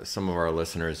some of our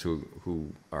listeners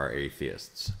who are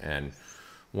atheists. And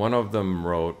one of them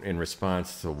wrote in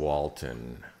response to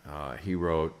Walton, he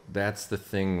wrote, "That's the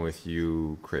thing with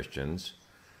you Christians.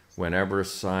 Whenever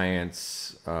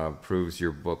science proves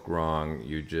your book wrong,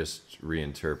 you just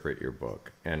reinterpret your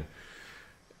book." And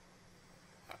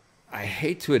I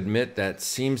hate to admit that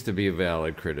seems to be a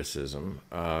valid criticism,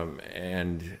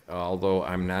 and although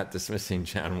I'm not dismissing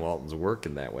John Walton's work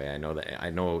in that way, I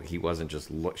know he wasn't just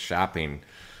shopping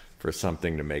for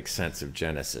something to make sense of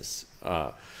Genesis.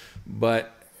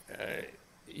 But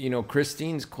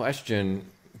Christine's question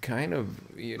kind of,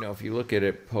 if you look at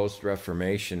it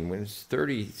post-Reformation, when it's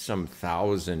 30-some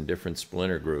thousand different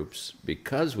splinter groups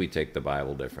because we take the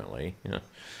Bible differently,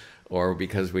 or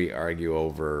because we argue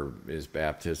over is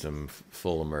baptism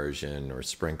full immersion or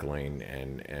sprinkling,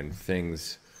 and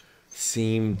things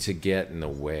seem to get in the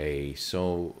way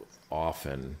so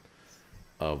often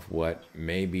of what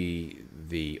maybe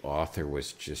the author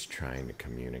was just trying to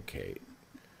communicate.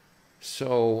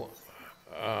 So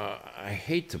I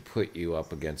hate to put you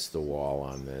up against the wall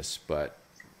on this, but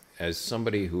as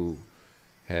somebody who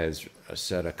has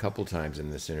said a couple times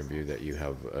in this interview that you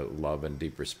have a love and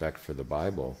deep respect for the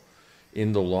Bible,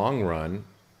 in the long run,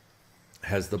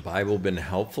 has the Bible been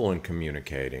helpful in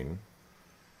communicating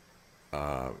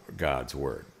God's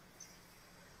word?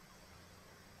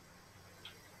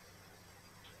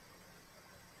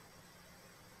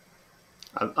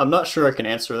 I'm not sure I can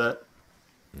answer that.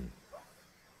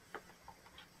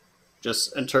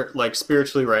 Just like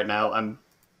spiritually right now, I'm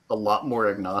a lot more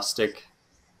agnostic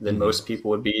than most people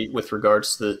would be with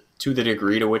regards to the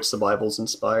degree to which the Bible's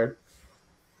inspired.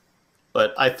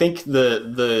 But I think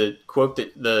the quote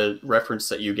the reference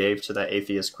that you gave to that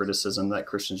atheist criticism that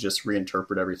Christians just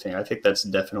reinterpret everything, I think that's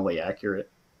definitely accurate.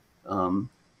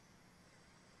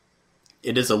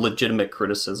 It is a legitimate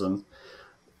criticism.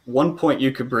 One point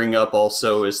you could bring up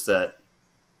also is that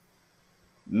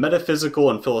metaphysical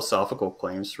and philosophical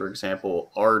claims, for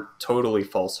example, are totally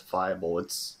falsifiable.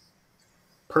 It's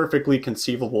perfectly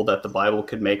conceivable that the Bible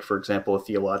could make, for example, a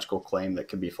theological claim that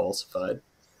could be falsified.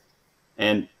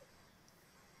 And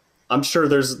I'm sure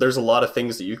there's a lot of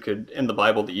things that you could in the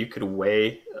Bible that you could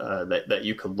weigh, that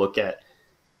you could look at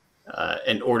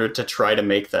in order to try to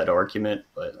make that argument,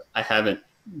 but I haven't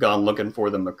gone looking for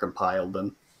them or compiled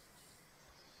them.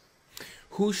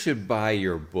 Who should buy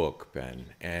your book, Ben?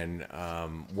 And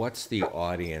what's the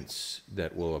audience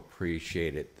that will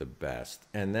appreciate it the best?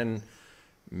 And then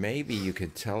maybe you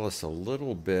could tell us a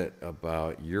little bit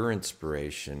about your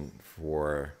inspiration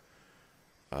for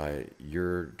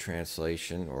your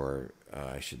translation, or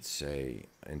I should say,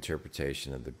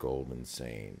 interpretation of the Golden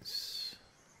Sayings.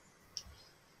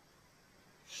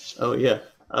 Oh yeah,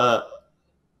 I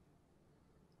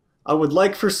would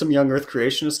like for some young Earth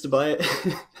creationists to buy it.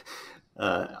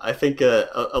 I think a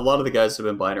lot of the guys who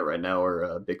have been buying it right now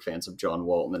are big fans of John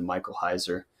Walton and Michael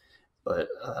Heiser. But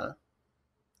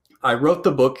I wrote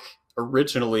the book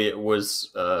originally. It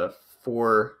was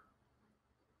for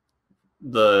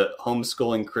the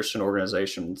homeschooling Christian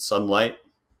organization Sunlight.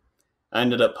 I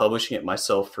ended up publishing it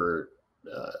myself for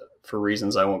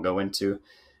reasons I won't go into.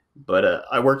 But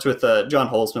I worked with John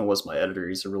Holzman was my editor.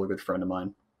 He's a really good friend of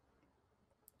mine,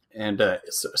 and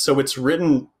so it's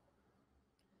written.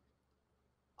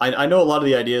 I know a lot of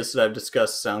the ideas that I've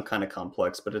discussed sound kind of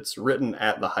complex, but it's written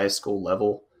at the high school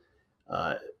level,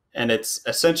 and it's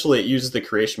essentially it uses the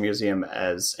Creation Museum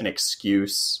as an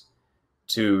excuse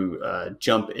to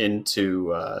jump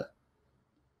into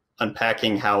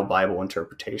unpacking how Bible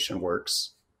interpretation works.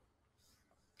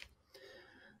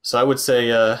 So I would say,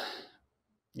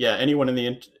 yeah, anyone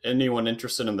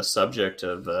interested in the subject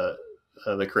of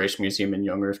the Creation Museum and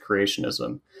young Earth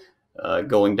creationism,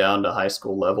 going down to high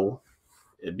school level,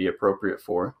 it'd be appropriate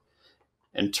for.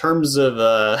 In terms of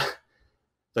the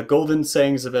Golden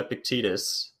Sayings of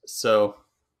Epictetus, so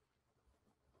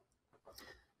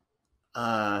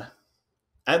at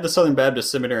the Southern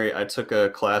Baptist Seminary, I took a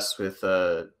class with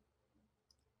a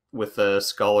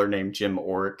scholar named Jim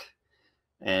Orrick,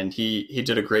 and he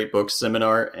did a great book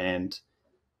seminar. And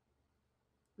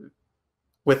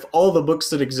with all the books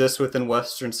that exist within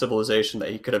Western civilization that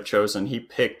he could have chosen, he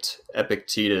picked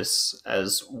Epictetus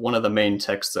as one of the main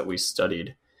texts that we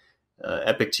studied.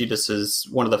 Epictetus is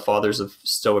one of the fathers of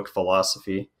Stoic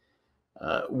philosophy.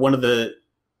 One of the,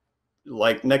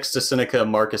 like next to Seneca,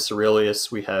 Marcus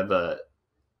Aurelius, we have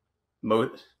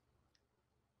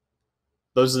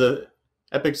those are the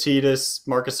Epictetus,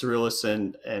 Marcus Aurelius,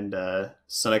 and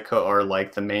Seneca are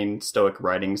like the main Stoic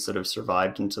writings that have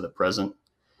survived into the present.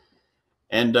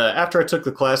 And after I took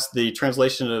the class, the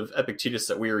translation of Epictetus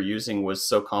that we were using was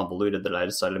so convoluted that I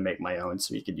decided to make my own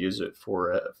so he could use it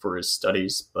for his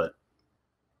studies. But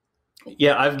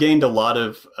yeah, I've gained a lot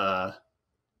of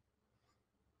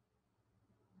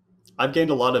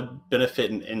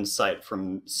benefit and insight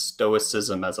from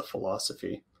Stoicism as a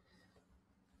philosophy.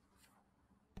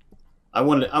 I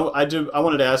wanted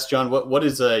to ask John, what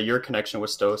is your connection with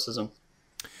Stoicism?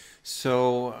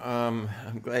 So I'm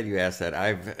glad you asked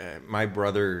that. My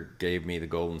brother gave me the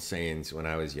Golden Sayings when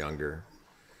I was younger,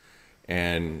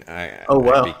 and Oh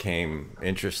I wow. became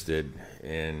interested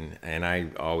in, and I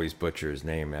always butcher his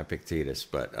name, Epictetus,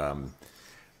 but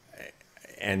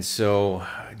and so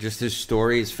just his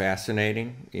story is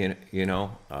fascinating.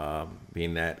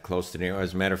 Being that close to Nero.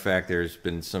 As a matter of fact, there's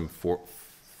been some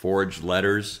forged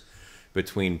letters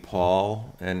between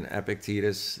Paul and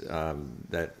Epictetus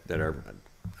that are.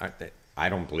 I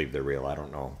don't believe they're real. I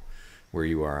don't know where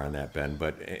you are on that, Ben,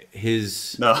 but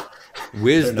No,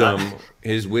 they're not.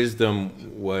 his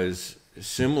wisdom was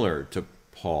similar to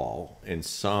Paul in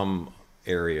some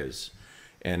areas,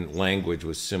 and language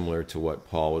was similar to what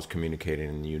Paul was communicating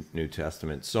in the New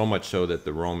Testament. So much so that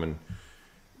the Roman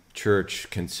Church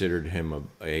considered him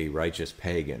a righteous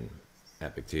pagan,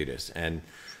 Epictetus, and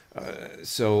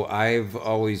so I've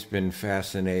always been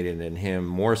fascinated in him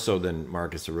more so than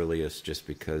Marcus Aurelius, just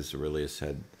because Aurelius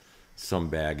had some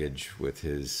baggage with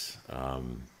his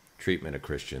treatment of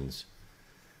Christians,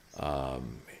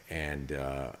 and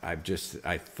I just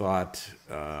thought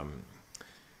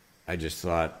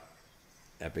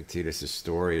Epictetus'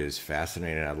 story is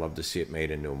fascinating. I'd love to see it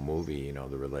made into a movie.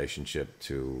 The relationship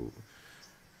to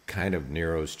kind of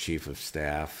Nero's chief of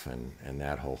staff and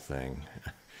that whole thing.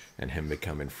 And him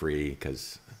becoming free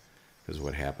because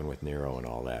what happened with Nero and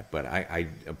all that. But I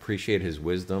appreciate his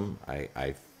wisdom.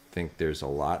 I think there's a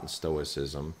lot in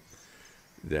Stoicism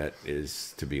that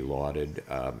is to be lauded.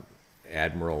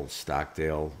 Admiral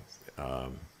Stockdale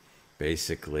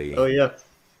basically Oh yeah.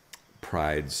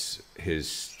 prides his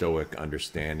Stoic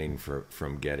understanding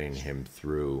from getting him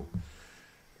through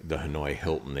the Hanoi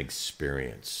Hilton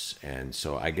experience. And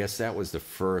so I guess that was the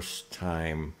first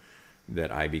time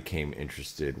that I became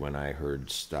interested when I heard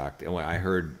Stockdale. I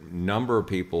heard a number of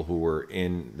people who were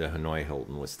in the Hanoi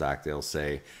Hilton with Stockdale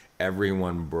say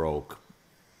everyone broke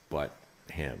but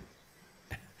him.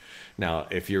 Now,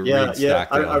 if you read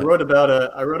Stockdale, I wrote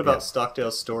about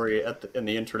Stockdale's story in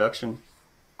the introduction.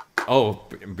 Oh,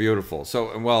 beautiful.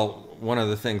 So, well, one of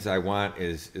the things I want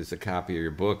is a copy of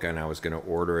your book, and I was going to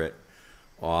order it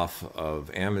off of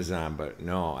Amazon, but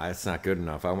no, that's not good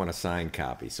enough. I want a signed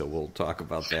copy, so we'll talk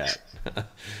about that.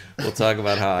 We'll talk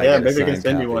about how I get a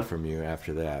signed copy from you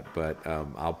after that. But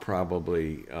I'll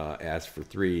probably ask for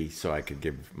 3 so I could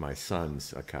give my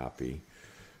sons a copy.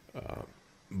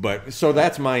 But so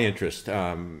that's my interest.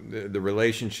 The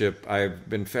relationship, I've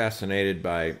been fascinated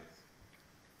by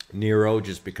Nero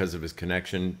just because of his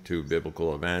connection to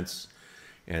biblical events.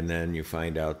 And then you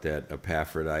find out that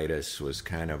Epaphroditus was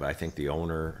kind of, I think, the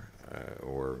owner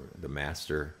or the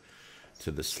master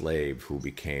to the slave who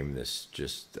became this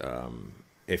just,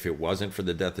 if it wasn't for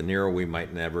the death of Nero, we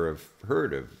might never have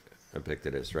heard of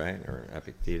Epictetus, right? Or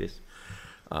Epictetus.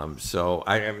 So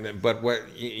but what,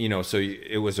 so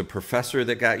it was a professor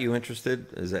that got you interested?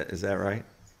 Is that right?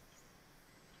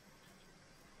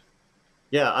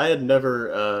 Yeah, I had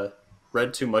never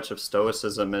read too much of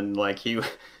Stoicism, and like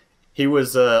he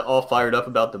was all fired up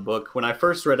about the book. When I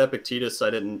first read Epictetus, I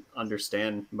didn't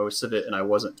understand most of it, and I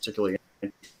wasn't particularly.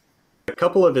 A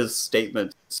couple of his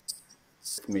statements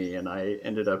stuck with me, and I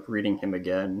ended up reading him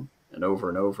again and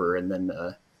over, and then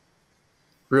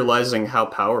realizing how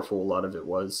powerful a lot of it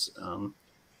was.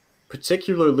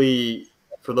 Particularly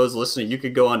for those listening, you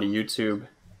could go onto YouTube.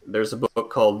 There's a book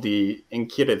called The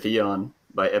Enchiridion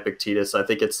by Epictetus. I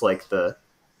think it's like the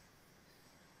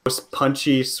most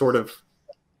punchy sort of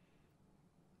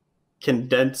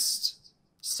condensed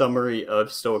summary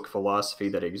of Stoic philosophy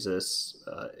that exists.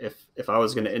 If I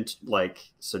was going to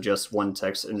suggest one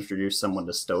text to introduce someone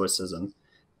to Stoicism,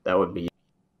 that would be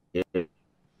it.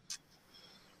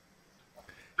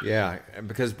 Yeah,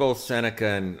 because both Seneca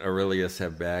and Aurelius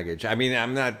have baggage. I mean,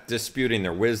 I'm not disputing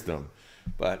their wisdom,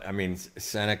 but I mean,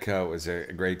 Seneca was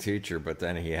a great teacher, but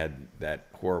then he had that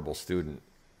horrible student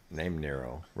named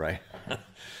Nero, right?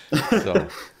 So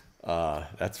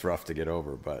that's rough to get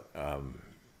over. But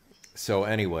so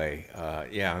anyway,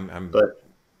 yeah, But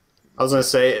I was going to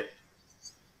say,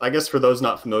 I guess for those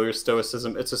not familiar with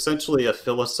Stoicism, it's essentially a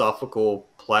philosophical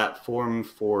platform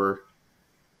for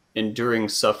enduring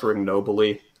suffering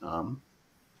nobly.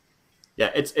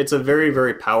 It's a very,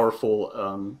 very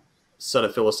powerful set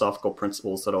of philosophical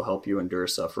principles that'll help you endure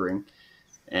suffering.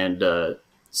 And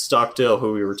Stockdale,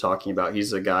 who we were talking about,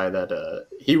 he's a guy that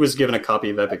he was given a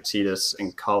copy of Epictetus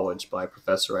in college by a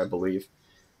professor, I believe.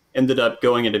 Ended up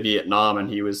going into Vietnam, and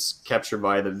he was captured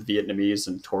by the Vietnamese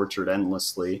and tortured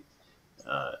endlessly.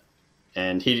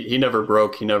 And he never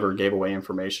broke. He never gave away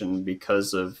information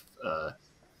because of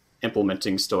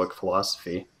implementing Stoic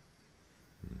philosophy.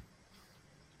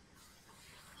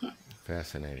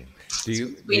 Fascinating. Do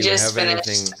you have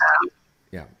anything?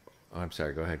 Yeah. Oh, I'm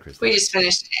sorry. Go ahead, Kristen. We just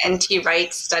finished N.T.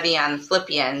 Wright's study on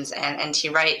Philippians, and N.T.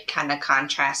 Wright kind of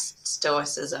contrasts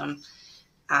Stoicism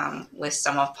with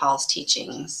some of Paul's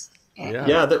teachings.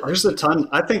 There's a ton.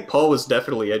 I think Paul was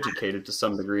definitely educated to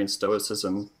some degree in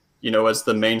Stoicism, as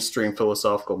the mainstream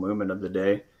philosophical movement of the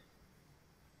day.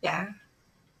 Yeah.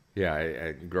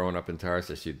 Yeah, growing up in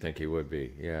Tarsus, you'd think he would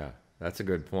be. Yeah, that's a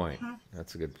good point.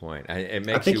 That's a good point. It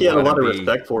makes I think he had a lot of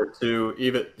respect for it too,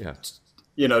 even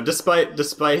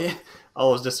despite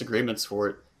all his disagreements for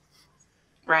it.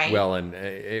 Right. Well, and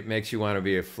it makes you want to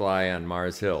be a fly on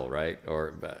Mars Hill, right?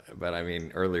 But I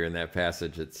mean, earlier in that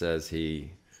passage, it says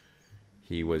he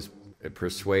was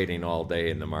persuading all day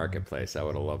in the marketplace. I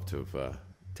would have loved to have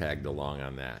tagged along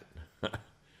on that.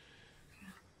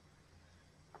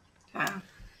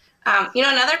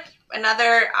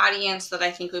 Another audience that I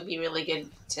think would be really good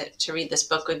to read this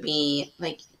book would be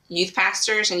like youth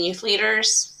pastors and youth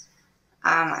leaders.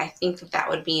 I think that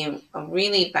would be a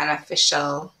really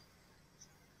beneficial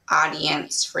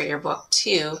audience for your book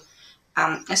too,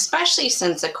 especially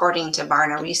since according to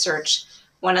Barna Research,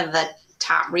 one of the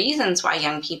top reasons why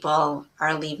young people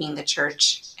are leaving the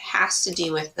church has to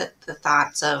do with the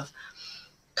thoughts of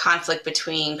conflict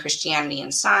between Christianity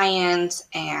and science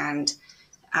and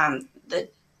the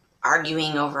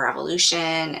arguing over evolution,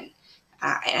 and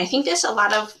I think a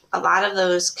lot of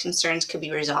those concerns could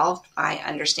be resolved by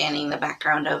understanding the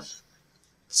background of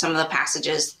some of the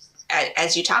passages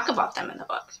as you talk about them in the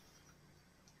book.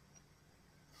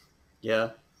 Yeah,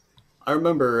 I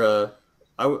remember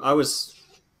I was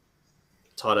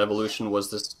taught evolution was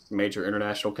this major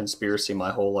international conspiracy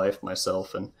my whole life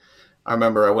myself, and I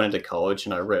remember I went into college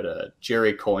and I read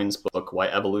Jerry Coyne's book Why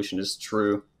Evolution is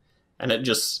True, and it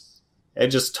just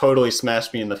totally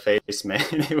smashed me in the face,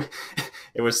 man.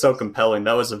 It was so compelling.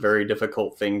 That was a very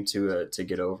difficult thing to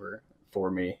get over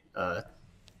for me.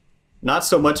 Not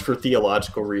so much for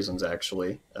theological reasons,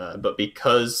 actually, but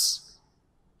because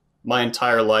my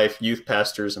entire life, youth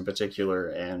pastors in particular,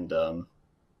 and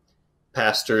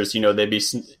pastors, they'd be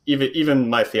even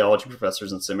my theology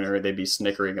professors in seminary, they'd be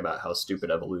snickering about how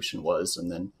stupid evolution was, and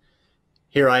then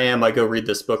here I am. I go read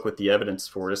this book with the evidence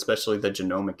for it, especially the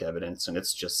genomic evidence, and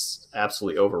it's just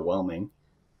absolutely overwhelming.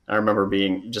 I remember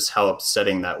being just how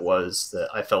upsetting that was. That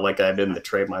I felt like I had been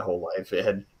betrayed my whole life.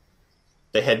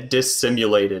 They had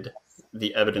dissimulated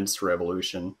the evidence for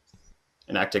evolution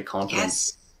and acted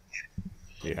confident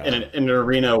Yeah. in an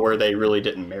arena where they really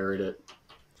didn't merit it.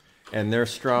 And their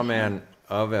straw man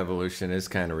of evolution is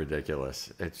kind of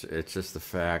ridiculous. It's just the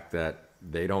fact that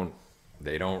they don't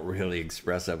really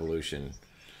express evolution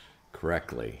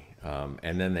correctly,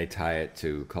 and then they tie it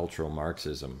to cultural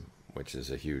Marxism, which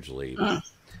is a huge leap.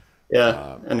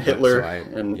 Yeah, and Hitler,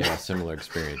 and similar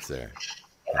experience there.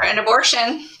 And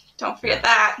abortion, don't forget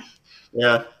that.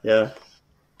 Yeah.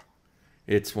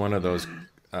 It's one of those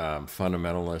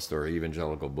fundamentalist or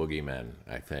evangelical boogeymen,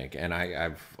 I think, and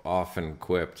I've often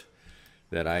quipped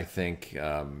that I think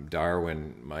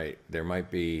Darwin there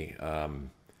might be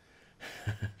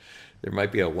there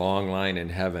might be a long line in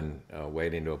heaven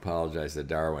waiting to apologize to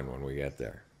Darwin when we get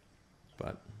there.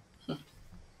 But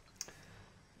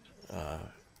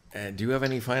and do you have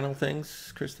any final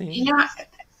things, Christine?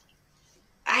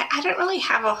 I don't really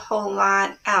have a whole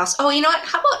lot else. Oh, you know what?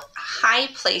 How about high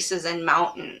places and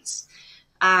mountains?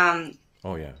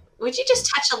 Oh, yeah. Would you just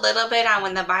touch a little bit on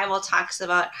when the Bible talks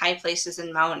about high places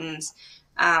and mountains?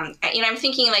 I'm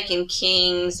thinking like in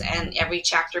Kings, and every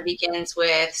chapter begins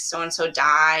with so-and-so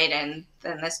died, and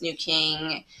then this new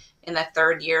king in the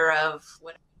third year of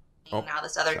whatever, now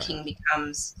this other king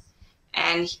becomes,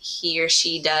 and he or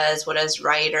she does what is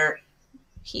right, or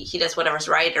he does whatever's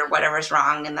right or whatever's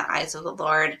wrong in the eyes of the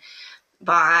Lord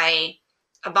by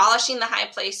abolishing the high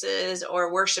places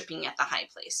or worshiping at the high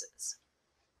places.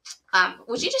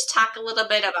 Would you just talk a little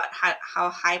bit about how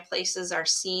high places are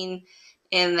seen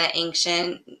in the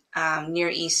ancient Near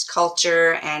East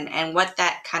culture and what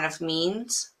that kind of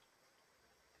means?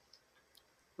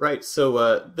 Right.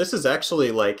 So this is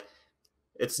actually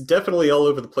it's definitely all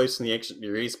over the place in the ancient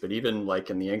Near East, but even like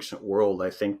in the ancient world,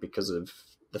 I think because of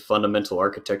the fundamental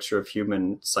architecture of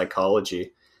human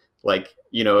psychology, the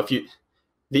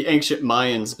ancient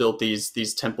Mayans built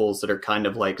these temples that are kind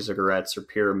of like ziggurats or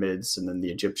pyramids, and then the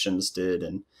Egyptians did,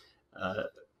 and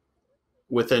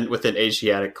within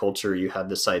Asiatic culture, you have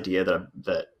this idea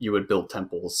that you would build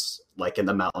temples like in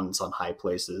the mountains on high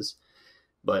places.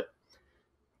 But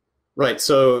right,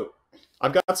 so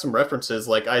I've got some references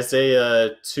like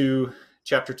Isaiah 2,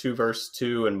 chapter 2, verse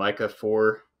 2, and Micah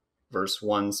 4, verse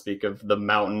 1 speak of the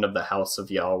mountain of the house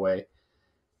of Yahweh.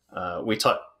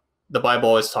 The Bible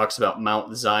always talks about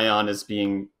Mount Zion as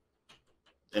being,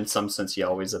 in some sense,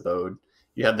 Yahweh's abode.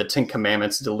 You have the Ten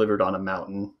Commandments delivered on a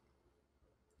mountain.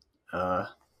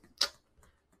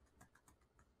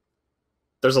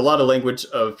 There's a lot of language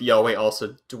of Yahweh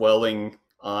also dwelling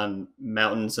on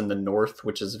mountains in the north,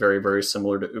 which is very, very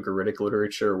similar to Ugaritic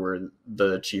literature, where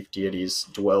the chief deities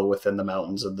dwell within the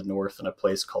mountains of the north in a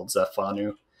place called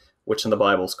Zephanu, which in the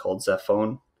Bible is called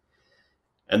Zephon.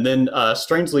 And then,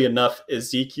 strangely enough,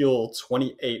 Ezekiel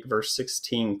 28, verse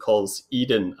 16 calls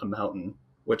Eden a mountain,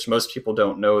 which most people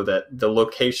don't know, that the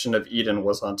location of Eden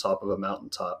was on top of a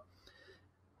mountaintop.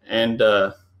 And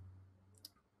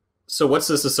so what's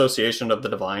this association of the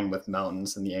divine with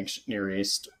mountains in the ancient Near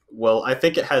East? Well, I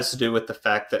think it has to do with the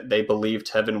fact that they believed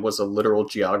heaven was a literal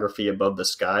geography above the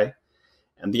sky.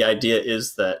 And the idea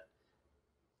is that,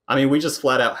 we just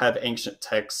flat out have ancient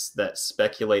texts that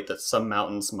speculate that some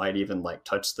mountains might even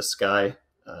touch the sky.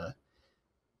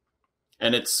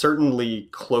 And it's certainly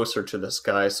closer to the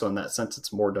sky, so in that sense,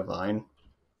 it's more divine.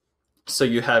 So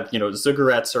you have,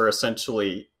 ziggurats are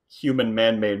essentially human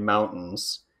man-made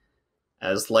mountains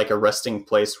as like a resting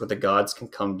place where the gods can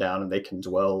come down and they can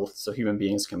dwell, so human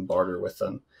beings can barter with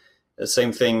them. The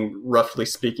same thing, roughly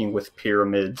speaking, with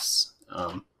pyramids.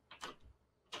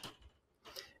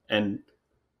 And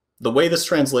the way this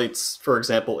translates, for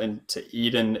example, into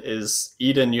Eden is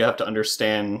Eden, you have to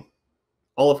understand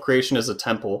all of creation is a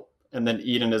temple, and then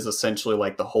Eden is essentially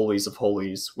like the holies of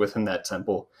holies within that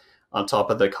temple on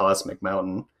top of the cosmic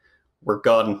mountain where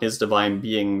God and his divine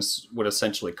beings would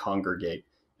essentially congregate.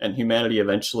 And humanity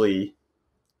eventually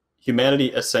humanity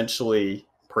essentially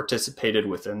participated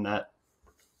within that.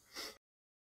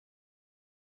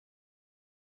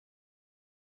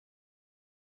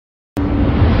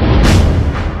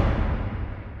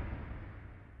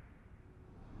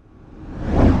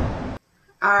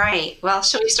 All right. Well,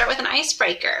 shall we start with an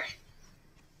icebreaker?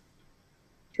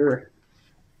 Sure.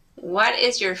 What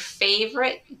is your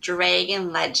favorite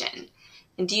dragon legend?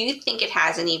 And do you think it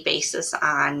has any basis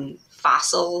on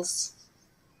fossils?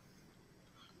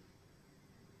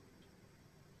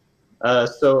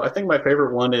 So I think my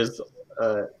favorite one is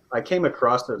I came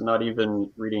across it not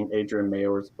even reading Adrian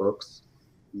Mayor's books,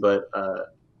 but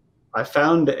I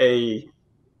found a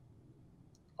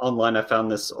online. I found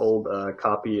this old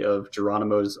copy of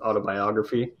Geronimo's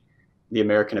autobiography, The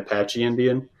American Apache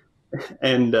Indian,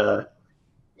 and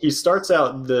he starts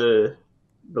out the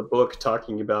book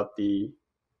talking about the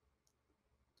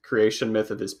creation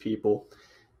myth of his people.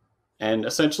 And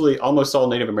essentially, almost all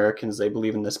Native Americans, they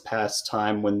believe in this past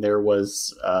time when there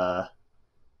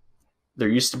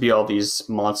used to be all these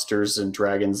monsters and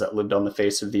dragons that lived on the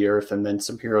face of the earth, and then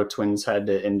some hero twins had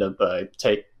to end up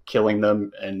killing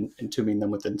them and entombing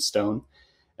them within stone.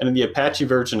 And in the Apache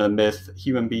version of myth,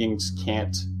 human beings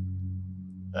can't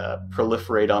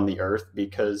proliferate on the earth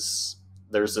because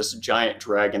there's this giant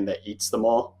dragon that eats them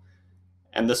all.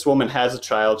 And this woman has a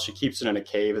child. She keeps it in a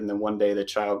cave, and then one day the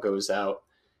child goes out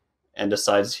and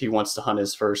decides he wants to hunt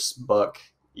his first buck,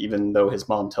 even though his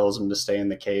mom tells him to stay in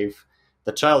the cave.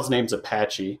 The child's name's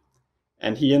Apache,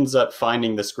 and he ends up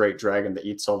finding this great dragon that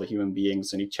eats all the human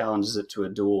beings, and he challenges it to a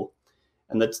duel.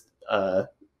 And that's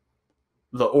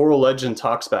the oral legend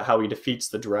talks about how he defeats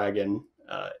the dragon.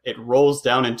 It rolls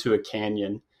down into a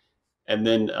canyon, and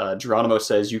then Geronimo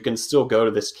says you can still go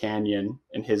to this canyon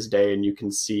in his day, and you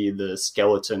can see the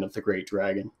skeleton of the great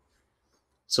dragon.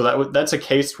 So that's a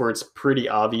case where it's pretty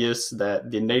obvious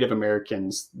that the Native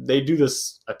Americans, they do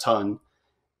this a ton,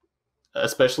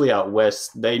 especially out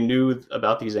west. They knew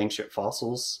about these ancient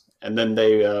fossils, and then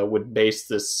they would base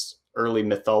this early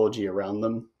mythology around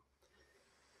them.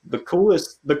 The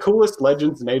coolest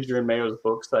legends in Adrian Mayo's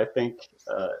books, I think,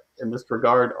 in this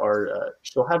regard, are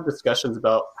she'll have discussions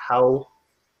about how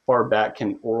far back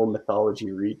can oral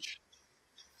mythology reach.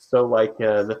 So, like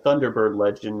the Thunderbird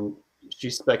legend, she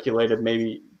speculated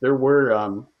maybe there were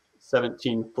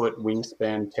 17-foot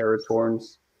wingspan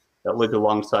teratorns that lived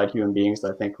alongside human beings,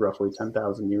 I think roughly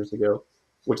 10,000 years ago,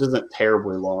 which isn't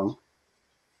terribly long.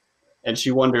 And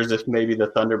she wonders if maybe the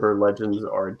Thunderbird legends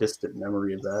are a distant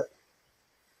memory of that.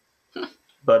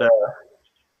 But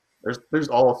there's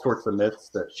all sorts of myths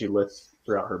that she lists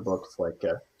throughout her books, like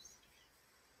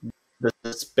the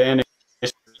Spanish,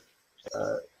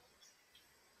 uh,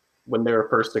 when they were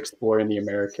first exploring the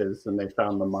Americas and they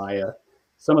found the Maya.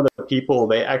 Some of the people,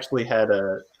 they actually had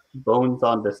bones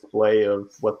on display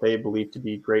of what they believed to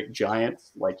be great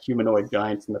giants, like humanoid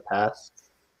giants in the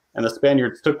past. And the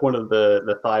Spaniards took one of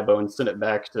the thigh bones, sent it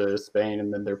back to Spain,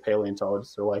 and then their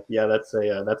paleontologists are like, yeah, that's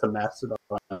a mastodon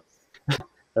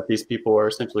that these people are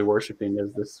essentially worshiping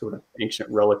as this sort of ancient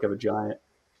relic of a giant.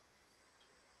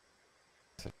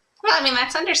 Well, I mean,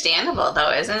 that's understandable,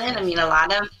 though, isn't it? I mean, a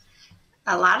lot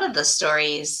of the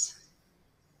stories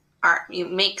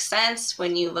make sense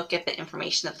when you look at the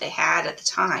information that they had at the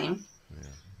time. Yeah.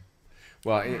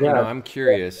 Well, you know, I'm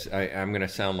curious. I'm going to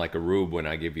sound like a rube when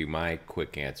I give you my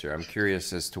quick answer. I'm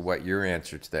curious as to what your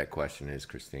answer to that question is,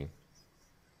 Christine.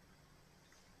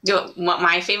 Do you want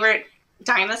my favorite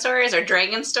dinosaurs or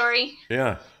dragon story?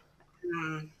 Yeah.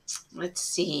 Let's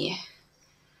see.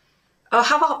 Oh,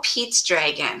 how about Pete's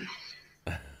dragon?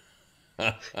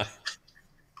 All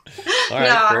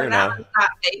right, fair enough. Not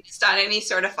based on any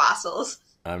sort of fossils.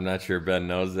 I'm not sure Ben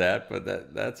knows that,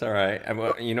 but that's all right.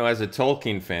 You know, as a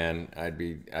Tolkien fan, I'd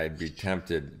be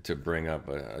tempted to bring up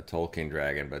a Tolkien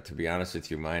dragon, but to be honest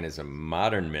with you, mine is a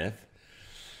modern myth,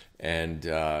 and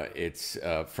it's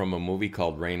from a movie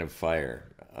called Reign of Fire.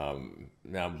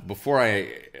 Now, before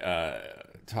I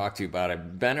talk to you about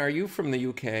it, Ben, are you from the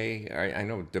UK? I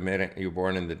know you were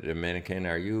born in the Dominican.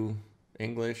 Are you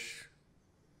English?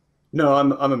 No,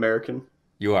 I'm American.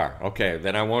 You are? Okay,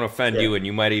 then I won't offend you, and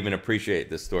you might even appreciate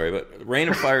this story. But Reign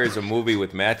of Fire is a movie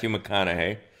with Matthew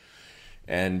McConaughey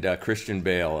and Christian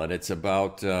Bale, and it's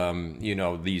about you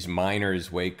know, these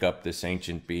miners wake up this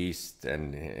ancient beast,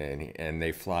 and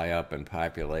they fly up and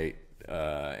populate,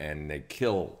 and they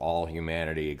kill all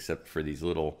humanity except for these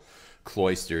little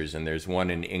cloisters. And there's one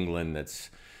in England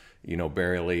that's, you know,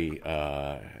 barely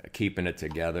keeping it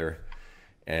together.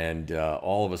 And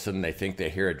all of a sudden they think they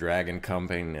hear a dragon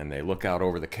coming, and they look out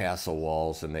over the castle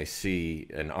walls and they see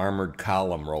an armored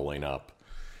column rolling up.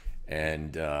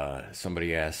 and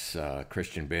somebody asks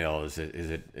Christian Bale, is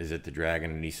it the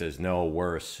dragon? And he says, no,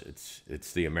 worse,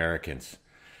 it's the Americans.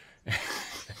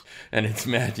 And it's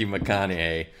Matthew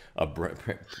McConaughey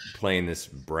playing this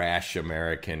brash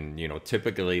American,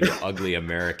 typically the ugly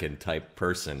American type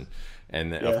person.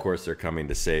 And of course, they're coming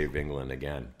to save England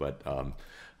again. But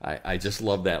I just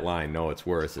love that line. No, it's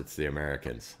worse. It's the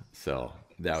Americans. So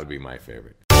that would be my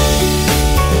favorite.